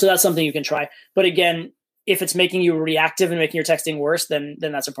 So that's something you can try. But again, if it's making you reactive and making your texting worse, then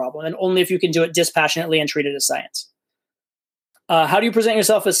that's a problem. And only if you can do it dispassionately and treat it as science. How do you present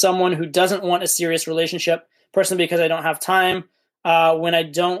yourself as someone who doesn't want a serious relationship? Personally, because I don't have time. when I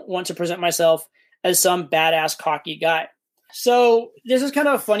don't want to present myself as some badass, cocky guy? So this is kind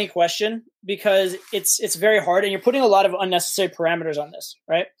of a funny question because it's very hard, and you're putting a lot of unnecessary parameters on this,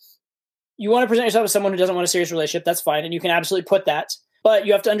 right? You want to present yourself as someone who doesn't want a serious relationship. That's fine, and you can absolutely put that. But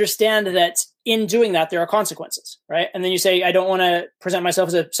you have to understand that in doing that, there are consequences, right? And then you say, I don't want to present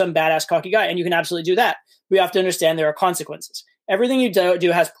myself as some badass, cocky guy, and you can absolutely do that. We have to understand there are consequences. Everything you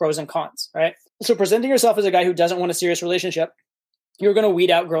do has pros and cons, right? So presenting yourself as a guy who doesn't want a serious relationship, you're going to weed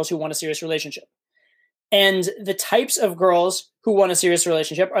out girls who want a serious relationship. And the types of girls who want a serious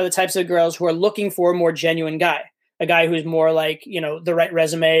relationship are the types of girls who are looking for a more genuine guy, a guy who's more like, the right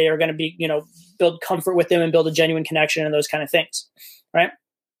resume, or going to be, build comfort with them and build a genuine connection and those kind of things, right?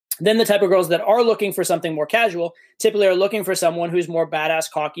 Then the type of girls that are looking for something more casual typically are looking for someone who's more badass,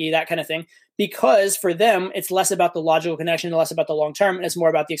 cocky, that kind of thing, because for them, it's less about the logical connection, less about the long term, and it's more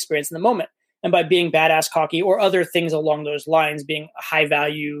about the experience in the moment. And by being badass, cocky, or other things along those lines, being a high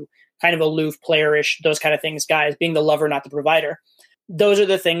value, kind of aloof, playerish, those kind of things, guys, being the lover, not the provider. Those are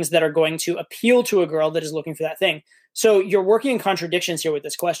the things that are going to appeal to a girl that is looking for that thing. So you're working in contradictions here with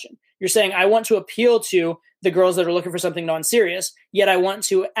this question. You're saying, I want to appeal to the girls that are looking for something non-serious, yet I want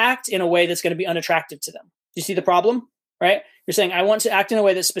to act in a way that's going to be unattractive to them. Do you see the problem? Right? You're saying, I want to act in a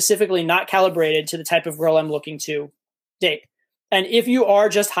way that's specifically not calibrated to the type of girl I'm looking to date. And if you are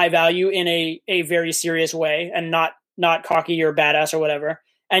just high value in a very serious way and not cocky or badass or whatever,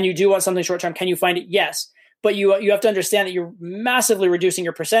 and you do want something short term, can you find it? Yes. But you have to understand that you're massively reducing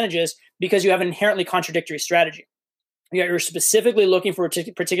your percentages because you have an inherently contradictory strategy. You're specifically looking for a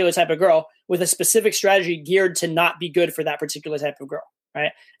particular type of girl with a specific strategy geared to not be good for that particular type of girl,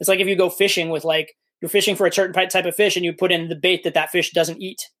 right? It's like if you go fishing with you're fishing for a certain type of fish and you put in the bait that fish doesn't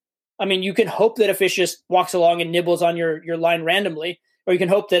eat. I mean, you can hope that a fish just walks along and nibbles on your line randomly, or you can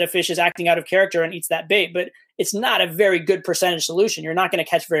hope that a fish is acting out of character and eats that bait, but it's not a very good percentage solution. You're not going to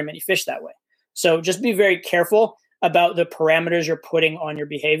catch very many fish that way. So just be very careful about the parameters you're putting on your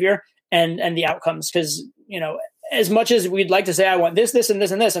behavior and the outcomes. Because, as much as we'd like to say, I want this, this, and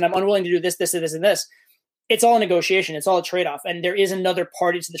this, and this, and I'm unwilling to do this, this, and this, and this, it's all a negotiation. It's all a trade-off. And there is another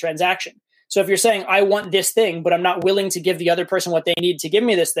party to the transaction. So if you're saying, I want this thing, but I'm not willing to give the other person what they need to give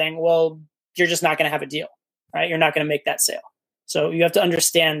me this thing, well, you're just not going to have a deal, right? You're not going to make that sale. So you have to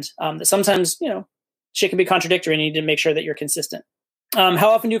understand that sometimes, shit can be contradictory and you need to make sure that you're consistent. How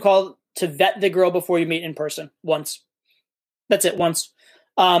often do you call to vet the girl before you meet in person? Once. That's it, once.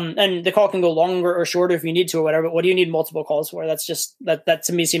 And the call can go longer or shorter if you need to or whatever, but what do you need multiple calls for? That's just, that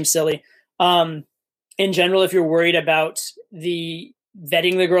to me seems silly. In general, if you're worried about the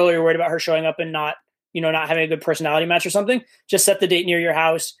vetting the girl, or you're worried about her showing up and not having a good personality match or something, just set the date near your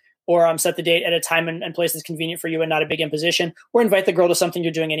house, or set the date at a time and place that's convenient for you and not a big imposition, or invite the girl to something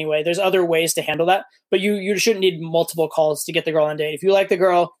you're doing anyway. There's other ways to handle that, but you shouldn't need multiple calls to get the girl on a date. If you like the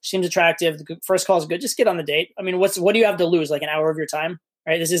girl, she seems attractive, the first call is good, just get on the date. I mean, what do you have to lose? Like an hour of your time,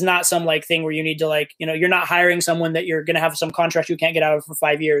 right? This is not some thing where you need to you're not hiring someone that you're going to have some contract you can't get out of for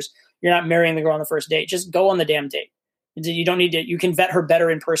 5 years. You're not marrying the girl on the first date. Just go on the damn date. You don't need to, you can vet her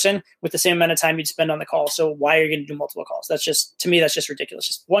better in person with the same amount of time you'd spend on the call. So why are you going to do multiple calls? To me, that's just ridiculous.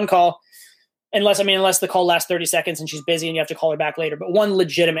 Just one call. Unless the call lasts 30 seconds and she's busy and you have to call her back later. But one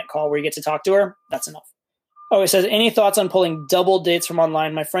legitimate call where you get to talk to her, that's enough. Oh, it says, any thoughts on pulling double dates from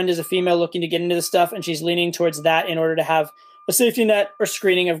online? My friend is a female looking to get into this stuff, and she's leaning towards that in order to have a safety net or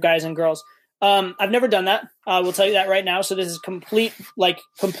screening of guys and girls. I've never done that. I will tell you that right now. So this is complete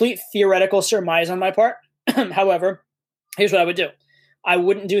theoretical surmise on my part. However, here's what I would do. I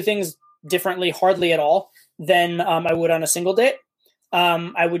wouldn't do things differently hardly at all than I would on a single date.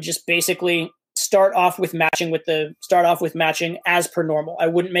 I would just basically start off with matching as per normal. I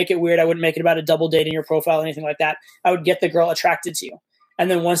wouldn't make it weird. I wouldn't make it about a double date in your profile or anything like that. I would get the girl attracted to you.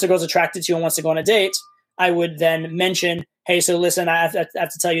 And then once the girl's attracted to you and wants to go on a date, I would then mention, hey, so listen, I have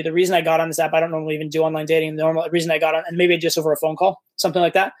to tell you the reason I got on this app. I don't normally even do online dating. The normal reason I got on, and maybe just over a phone call, something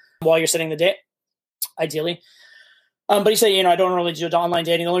like that, while you're setting the date, ideally. But you say, I don't really do online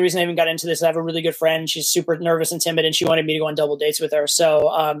dating. The only reason I even got into this is I have a really good friend. She's super nervous and timid, and she wanted me to go on double dates with her.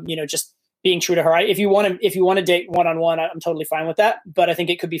 So, just being true to her. If you want to date one-on-one, I'm totally fine with that. But I think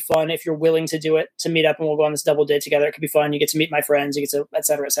it could be fun if you're willing to do it, to meet up and we'll go on this double date together. It could be fun. You get to meet my friends, you get to, et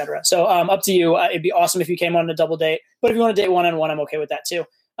cetera, et cetera. So up to you. It'd be awesome if you came on a double date. But if you want to date one-on-one, I'm okay with that too.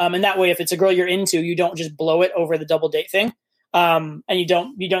 And that way, if it's a girl you're into, you don't just blow it over the double date thing. And you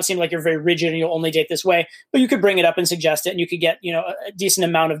don't seem like you're very rigid and you'll only date this way, but you could bring it up and suggest it, and you could get, a decent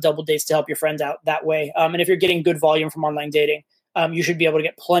amount of double dates to help your friends out that way. And if you're getting good volume from online dating, you should be able to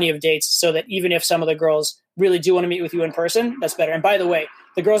get plenty of dates so that even if some of the girls really do want to meet with you in person, that's better. And by the way,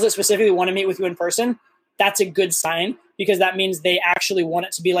 the girls that specifically want to meet with you in person, that's a good sign, because that means they actually want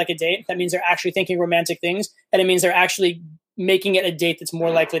it to be like a date. That means they're actually thinking romantic things, and it means they're actually making it a date that's more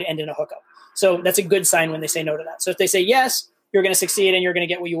likely to end in a hookup. So that's a good sign when they say no to that. So if they say yes, you're going to succeed and you're going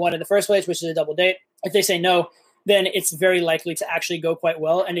to get what you want in the first place, which is a double date. If they say no, then it's very likely to actually go quite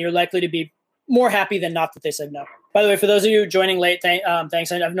well, and you're likely to be more happy than not that they said no. By the way, for those of you joining late,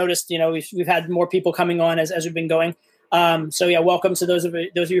 thanks. And I've noticed, we've had more people coming on as we've been going. So yeah, welcome to those of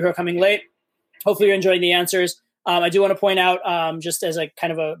you who are coming late. Hopefully you're enjoying the answers. I do want to point out, just as a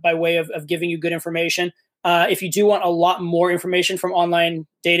kind of by way of giving you good information, if you do want a lot more information from online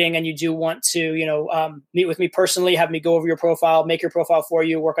dating, and you do want to, meet with me personally, have me go over your profile, make your profile for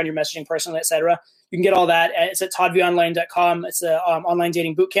you, work on your messaging personally, etc., you can get all that. It's at toddvonline.com. It's a online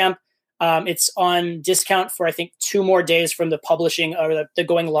dating bootcamp. It's on discount for, I think, 2 more days from the publishing or the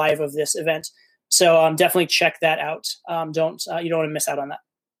going live of this event. So definitely check that out. You don't want to miss out on that.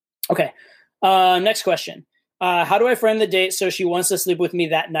 Okay. Next question. How do I frame the date so she wants to sleep with me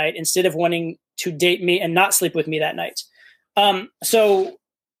that night instead of wanting to date me and not sleep with me that night? So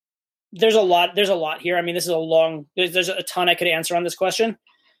there's a lot here. I mean, this is there's a ton I could answer on this question.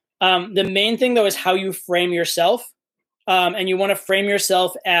 The main thing though is how you frame yourself. And you want to frame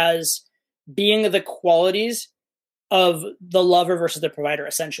yourself as being the qualities of the lover versus the provider,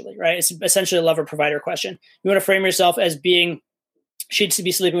 essentially, right? It's essentially a lover provider question. You want to frame yourself as being, she'd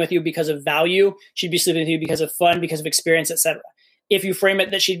be sleeping with you because of value. She'd be sleeping with you because of fun, because of experience, etc. If you frame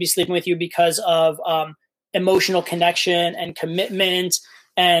it that she'd be sleeping with you because of emotional connection and commitment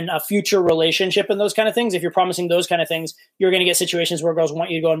and a future relationship and those kind of things, if you're promising those kind of things, you're going to get situations where girls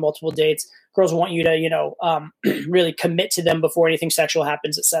want you to go on multiple dates. Girls want you to, really commit to them before anything sexual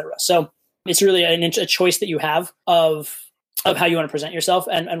happens, etc. So it's really a choice that you have of how you want to present yourself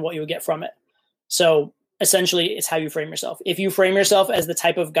and what you would get from it. So essentially, it's how you frame yourself. If you frame yourself as the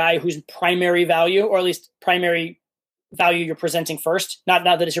type of guy whose primary value, or at least primary value you're presenting first, not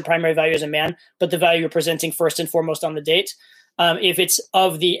that it's your primary value as a man, but the value you're presenting first and foremost on the date. If it's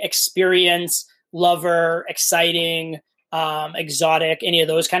of the experience, lover, exciting, exotic, any of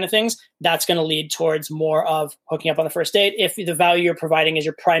those kind of things, that's going to lead towards more of hooking up on the first date. If the value you're providing is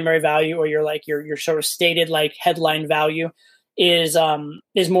your primary value, or your sort of stated like headline value is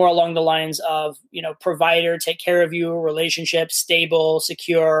more along the lines of, provider, take care of you, relationship, stable,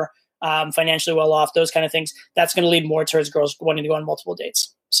 secure, financially well off, those kind of things, that's going to lead more towards girls wanting to go on multiple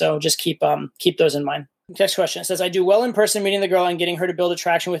dates. So just keep those in mind. Next question. It says, I do well in person meeting the girl and getting her to build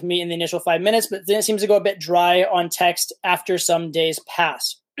attraction with me in the initial 5 minutes, but then it seems to go a bit dry on text after some days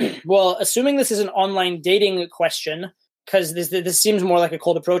pass. Well, assuming this is an online dating question, because this seems more like a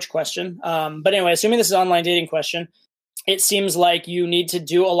cold approach question. But anyway, assuming this is an online dating question, it seems like you need to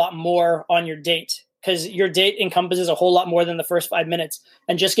do a lot more on your date, because your date encompasses a whole lot more than the first 5 minutes.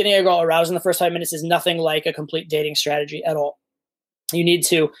 And just getting a girl aroused in the first 5 minutes is nothing like a complete dating strategy at all. You need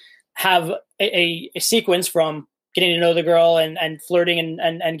to have a sequence from getting to know the girl and flirting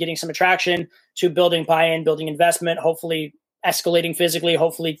and getting some attraction to building buy-in, building investment, hopefully escalating physically,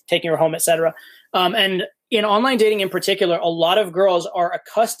 hopefully taking her home, etc. And in online dating in particular, a lot of girls are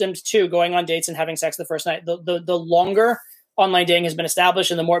accustomed to going on dates and having sex the first night. The longer online dating has been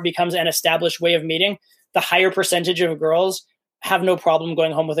established and the more it becomes an established way of meeting, the higher percentage of girls have no problem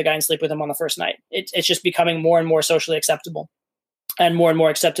going home with a guy and sleep with him on the first night. It's just becoming more and more socially acceptable. And more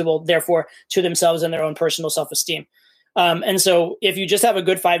acceptable, therefore, to themselves and their own personal self-esteem. And so if you just have a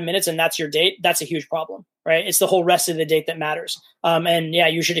good 5 minutes and that's your date, that's a huge problem, right? It's the whole rest of the date that matters. And yeah,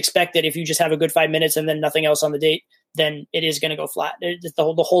 you should expect that if you just have a good 5 minutes and then nothing else on the date, then it is going to go flat. The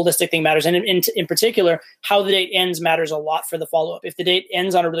holistic thing matters. And in particular, how the date ends matters a lot for the follow-up. If the date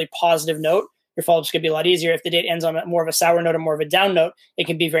ends on a really positive note, your follow-up's going to be a lot easier. If the date ends on more of a sour note or more of a down note, it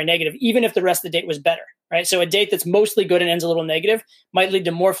can be very negative, even if the rest of the date was better, right? So a date that's mostly good and ends a little negative might lead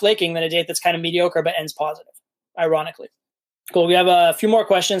to more flaking than a date that's kind of mediocre but ends positive, ironically. Cool. We have a few more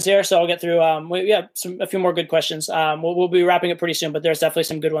questions here, so I'll get through. A few more good questions. We'll be wrapping it pretty soon, but there's definitely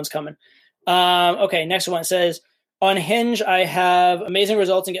some good ones coming. Okay, next one says, on Hinge, I have amazing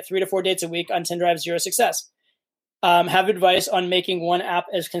results and get 3 to 4 dates a week. On Tinder, I have 0 success. Have advice on making one app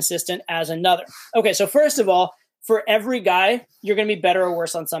as consistent as another. Okay, so first of all, for every guy, you're going to be better or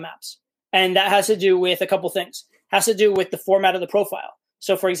worse on some apps. And that has to do with a couple things. Has to do with the format of the profile.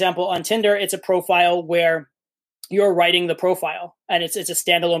 So for example, on Tinder, it's a profile where you're writing the profile and it's a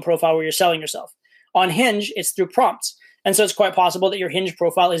standalone profile where you're selling yourself. On Hinge, it's through prompts. And so it's quite possible that your Hinge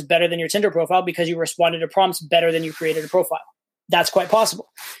profile is better than your Tinder profile because you responded to prompts better than you created a profile. That's quite possible.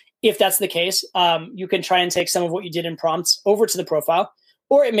 If that's the case, you can try and take some of what you did in prompts over to the profile,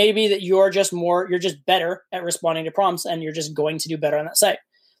 or it may be that you're just better at responding to prompts and you're just going to do better on that site.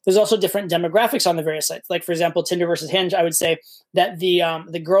 There's also different demographics on the various sites. Like, for example, Tinder versus Hinge, I would say that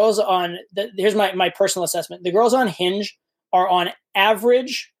the girls on here's my personal assessment. The girls on Hinge are on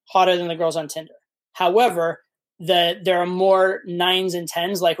average hotter than the girls on Tinder. However, there are more 9s and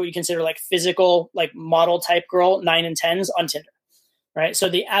 10s, like what you consider like physical, like model type girl, 9 and 10s on Tinder, right? So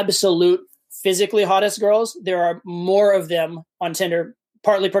the absolute physically hottest girls, there are more of them on Tinder,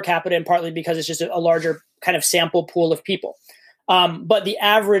 partly per capita and partly because it's just a larger kind of sample pool of people. But the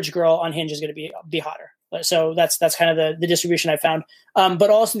average girl on Hinge is going to be hotter. So that's kind of the distribution I found. But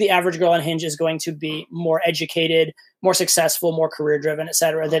also the average girl on Hinge is going to be more educated, more successful, more career driven, et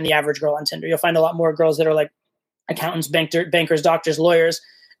cetera, than the average girl on Tinder. You'll find a lot more girls that are like accountants, bankers, doctors, lawyers.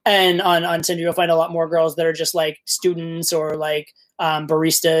 And on Tinder, you'll find a lot more girls that are just like students or like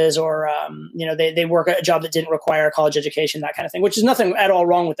baristas or, they work a job that didn't require a college education, that kind of thing, which is nothing at all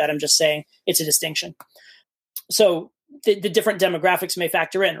wrong with that. I'm just saying it's a distinction. So the different demographics may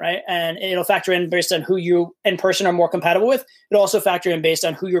factor in, right? And it'll factor in based on who you in person are more compatible with. It'll also factor in based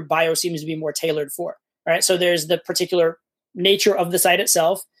on who your bio seems to be more tailored for, right? So there's the particular nature of the site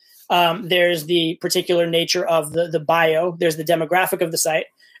itself. There's the particular nature of the bio. There's the demographic of the site.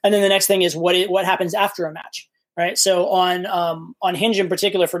 And then the next thing is what happens after a match, right? So on Hinge in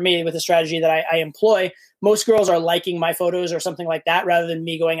particular, for me, with the strategy that I employ, most girls are liking my photos or something like that rather than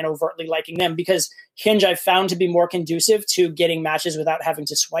me going and overtly liking them, because Hinge I've found to be more conducive to getting matches without having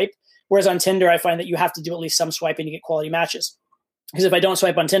to swipe. Whereas on Tinder, I find that you have to do at least some swiping to get quality matches. Because if I don't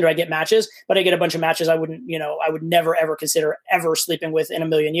swipe on Tinder, I get matches, but I get a bunch of matches I would never, ever consider ever sleeping with in a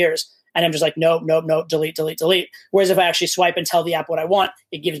million years. And I'm just like, nope, delete. Whereas if I actually swipe and tell the app what I want,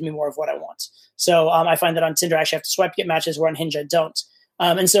 it gives me more of what I want. So I find that on Tinder, I actually have to swipe to get matches, where on Hinge, I don't.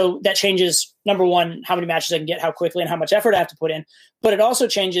 And so that changes, number one, how many matches I can get, how quickly, and how much effort I have to put in. But it also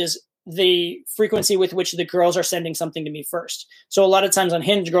changes the frequency with which the girls are sending something to me first. So a lot of times on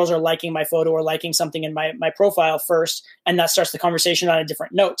Hinge, girls are liking my photo or liking something in my profile first, and that starts the conversation on a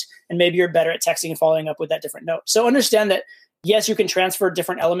different note. And maybe you're better at texting and following up with that different note. So understand that, yes, you can transfer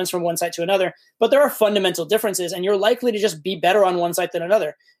different elements from one site to another, but there are fundamental differences, and you're likely to just be better on one site than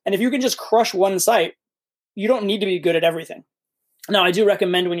another. And if you can just crush one site, you don't need to be good at everything. Now, I do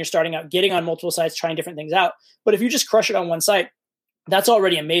recommend when you're starting out, getting on multiple sites, trying different things out. But if you just crush it on one site, that's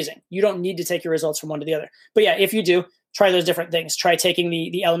already amazing. You don't need to take your results from one to the other. But yeah, if you do, try those different things. Try taking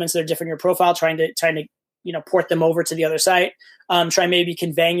the elements that are different in your profile, trying to port them over to the other site. Try maybe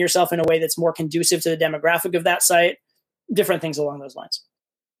conveying yourself in a way that's more conducive to the demographic of that site. Different things along those lines.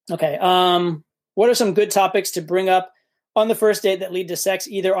 Okay. What are some good topics to bring up on the first date that lead to sex,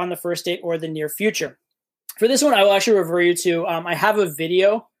 either on the first date or the near future? For this one, I will actually refer you to, I have a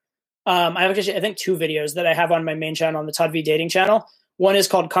video. I have actually, I think, 2 videos that I have on my main channel, on the Todd V Dating channel. One is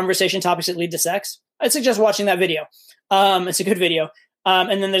called Conversation Topics That Lead to Sex. I'd suggest watching that video. It's a good video.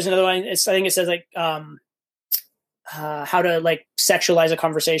 And then there's another one. I think it says like how to like sexualize a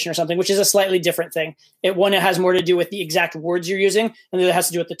conversation or something, which is a slightly different thing. It has more to do with the exact words you're using, and the other has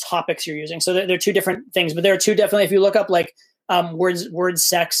to do with the topics you're using. So they're 2 different things, but there are 2 definitely. If you look up like word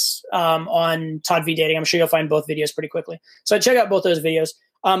sex on Todd V Dating, I'm sure you'll find both videos pretty quickly. So check out both those videos.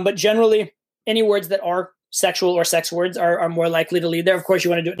 But generally, any words that are sexual or sex words are more likely to lead there. Of course, you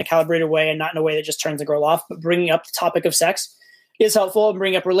want to do it in a calibrated way and not in a way that just turns the girl off. But bringing up the topic of sex is helpful, and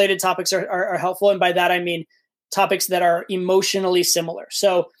bringing up related topics are helpful. And by that, I mean topics that are emotionally similar.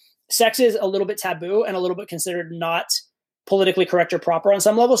 So sex is a little bit taboo and a little bit considered not politically correct or proper on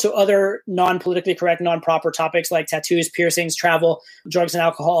some level. So other non-politically correct, non-proper topics like tattoos, piercings, travel, drugs and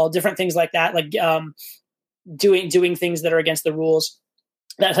alcohol, different things like that, like doing things that are against the rules.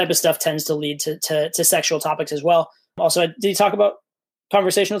 That type of stuff tends to lead to sexual topics as well. Also, did you talk about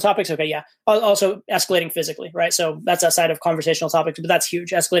conversational topics? Okay, yeah. Also, escalating physically, right? So that's outside of conversational topics, but that's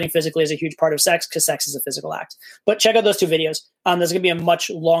huge. Escalating physically is a huge part of sex because sex is a physical act. But check out those 2 videos. There's going to be a much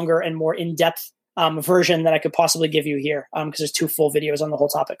longer and more in-depth version that I could possibly give you here because there's 2 full videos on the whole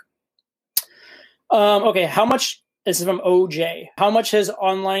topic. Okay, this is from OJ. How much has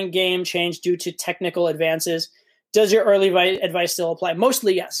online game changed due to technical advances? Does your early advice still apply?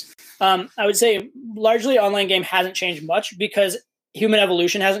 Mostly, yes. I would say largely online game hasn't changed much because human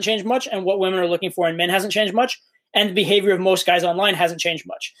evolution hasn't changed much, and what women are looking for in men hasn't changed much, and the behavior of most guys online hasn't changed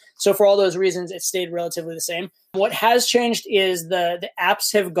much. So for all those reasons, it stayed relatively the same. What has changed is the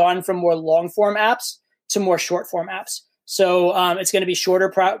apps have gone from more long-form apps to more short-form apps. So it's going to be shorter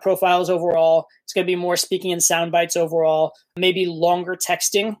profiles overall. It's going to be more speaking in sound bites overall, maybe longer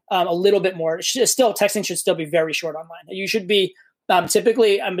texting, a little bit more. Texting should still be very short online. You should be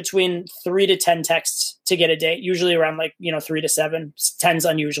Typically, I'm between 3 to 10 texts to get a date, usually around 3 to 7. 10's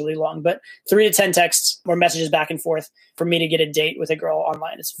unusually long, but 3 to 10 texts or messages back and forth for me to get a date with a girl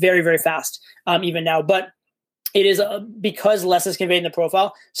online. It's very, very fast even now. But it is because less is conveyed in the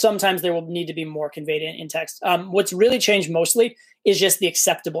profile. Sometimes there will need to be more conveyed in text. What's really changed mostly is just the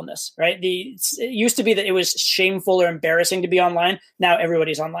acceptableness, right? It used to be that it was shameful or embarrassing to be online. Now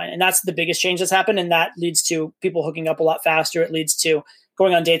everybody's online. And that's the biggest change that's happened. And that leads to people hooking up a lot faster. It leads to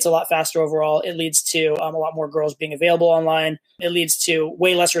going on dates a lot faster overall. It leads to a lot more girls being available online. It leads to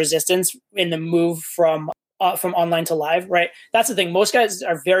way less resistance in the move from online to live, right? That's the thing. Most guys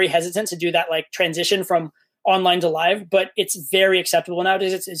are very hesitant to do that transition from online to live, but it's very acceptable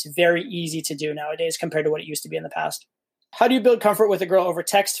nowadays. It's very easy to do nowadays compared to what it used to be in the past. How do you build comfort with a girl over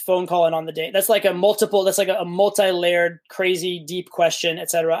text, phone call, and on the date? That's like a multi-layered, crazy, deep question,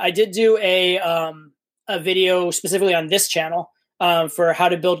 etc. I did do a video specifically on this channel for how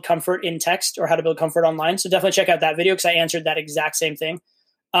to build comfort in text or how to build comfort online. So definitely check out that video because I answered that exact same thing.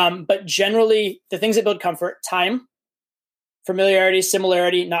 But generally, the things that build comfort: time, familiarity,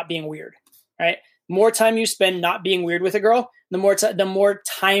 similarity, not being weird, right? More time you spend not being weird with a girl, the more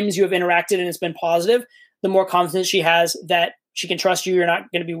times you have interacted and it's been positive, the more confidence she has that she can trust you. You're not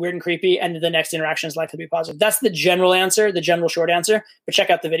going to be weird and creepy, and the next interaction is likely to be positive. That's the general answer, the general short answer. But check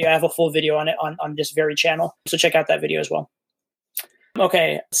out the video. I have a full video on it on this very channel. So check out that video as well.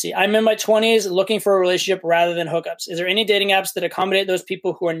 Okay, let's see. I'm in my 20s looking for a relationship rather than hookups. Is there any dating apps that accommodate those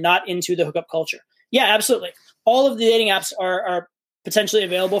people who are not into the hookup culture? Yeah, absolutely. All of the dating apps are potentially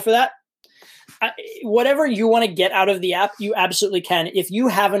available for that. Whatever you want to get out of the app, you absolutely can if you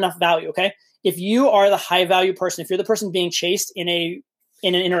have enough value. Okay, if you are the high value person, if you're the person being chased in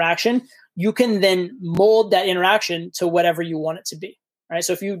an interaction, you can then mold that interaction to whatever you want it to be. Right.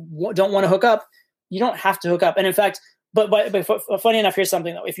 So if you don't want to hook up, you don't have to hook up. And in fact, but funny enough, here's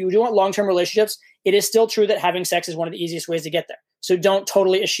something though. If you do want long-term relationships, it is still true that having sex is one of the easiest ways to get there. So don't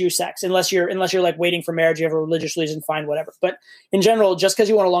totally eschew sex unless you're like waiting for marriage, you have a religious reason, fine, whatever. But in general, just because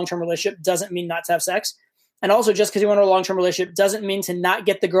you want a long-term relationship doesn't mean not to have sex. And also just because you want a long-term relationship doesn't mean to not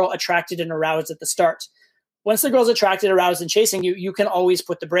get the girl attracted and aroused at the start. Once the girl's attracted, aroused, and chasing you, you can always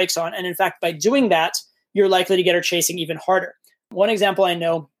put the brakes on. And in fact, by doing that, you're likely to get her chasing even harder. One example I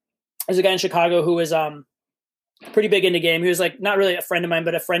know is a guy in Chicago who was pretty big into game. He was not really a friend of mine,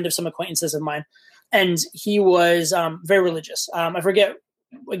 but a friend of some acquaintances of mine. And he was very religious. I forget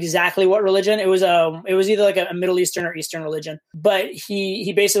exactly what religion. It was either a Middle Eastern or Eastern religion. But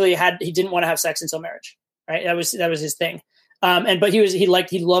he basically he didn't want to have sex until marriage. Right? That was his thing. But he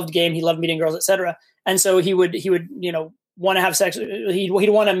loved game. He loved meeting girls, etc. And so he would want to have sex. He'd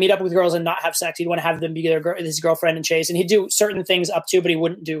want to meet up with girls and not have sex. He'd want to have them be his girlfriend and chase. And he'd do certain things up to, but he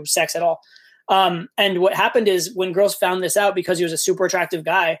wouldn't do sex at all. And what happened is when girls found this out, because he was a super attractive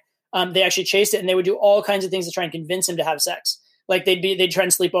guy, they actually chased it, and they would do all kinds of things to try and convince him to have sex. They'd try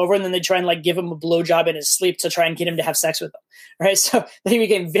and sleep over, and then they'd try and give him a blowjob in his sleep to try and get him to have sex with them. Right. So they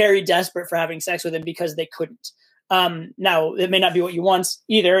became very desperate for having sex with him because they couldn't. Now it may not be what you want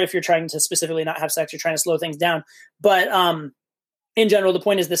either. If you're trying to specifically not have sex, you're trying to slow things down. But, in general, the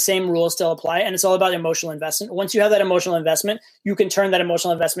point is the same rules still apply, and it's all about emotional investment. Once you have that emotional investment, you can turn that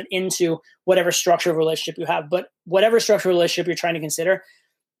emotional investment into whatever structure of relationship you have. But whatever structure of relationship you're trying to consider,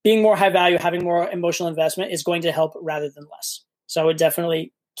 being more high value, having more emotional investment is going to help rather than less. So I would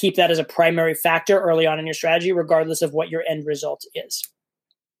definitely keep that as a primary factor early on in your strategy, regardless of what your end result is.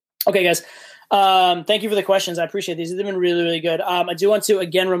 Okay, guys. Thank you for the questions. I appreciate these. They've been really, really good. I do want to,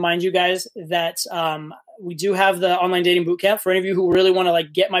 again, remind you guys that we do have the online dating bootcamp for any of you who really want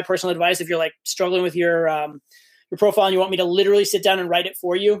to get my personal advice. If you're struggling with your profile and you want me to literally sit down and write it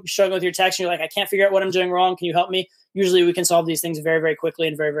for you, you're struggling with your text and you're I can't figure out what I'm doing wrong. Can you help me? Usually we can solve these things very, very quickly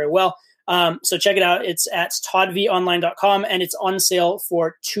and very, very well. So check it out. It's at toddvonline.com, and it's on sale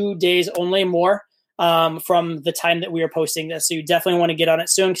for 2 days only more. From the time that we are posting this. So you definitely want to get on it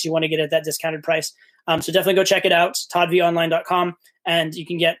soon because you want to get it at that discounted price. So definitely go check it out, toddvonline.com, and you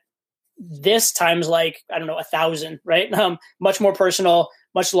can get this times 1,000, right? Much more personal,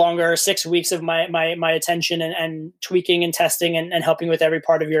 much longer, 6 weeks of my attention and tweaking and testing and helping with every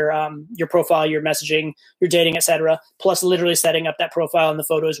part of your profile, your messaging, your dating, etc. Plus literally setting up that profile and the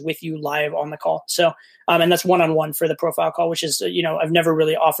photos with you live on the call. So, and that's one-on-one for the profile call, which is, I've never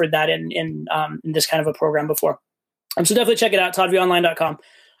really offered that in this kind of a program before. So definitely check it out,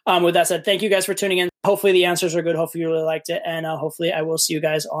 toddvonline.com. With that said, thank you guys for tuning in. Hopefully the answers are good. Hopefully you really liked it. And hopefully I will see you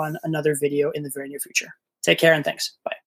guys on another video in the very near future. Take care and thanks. Bye.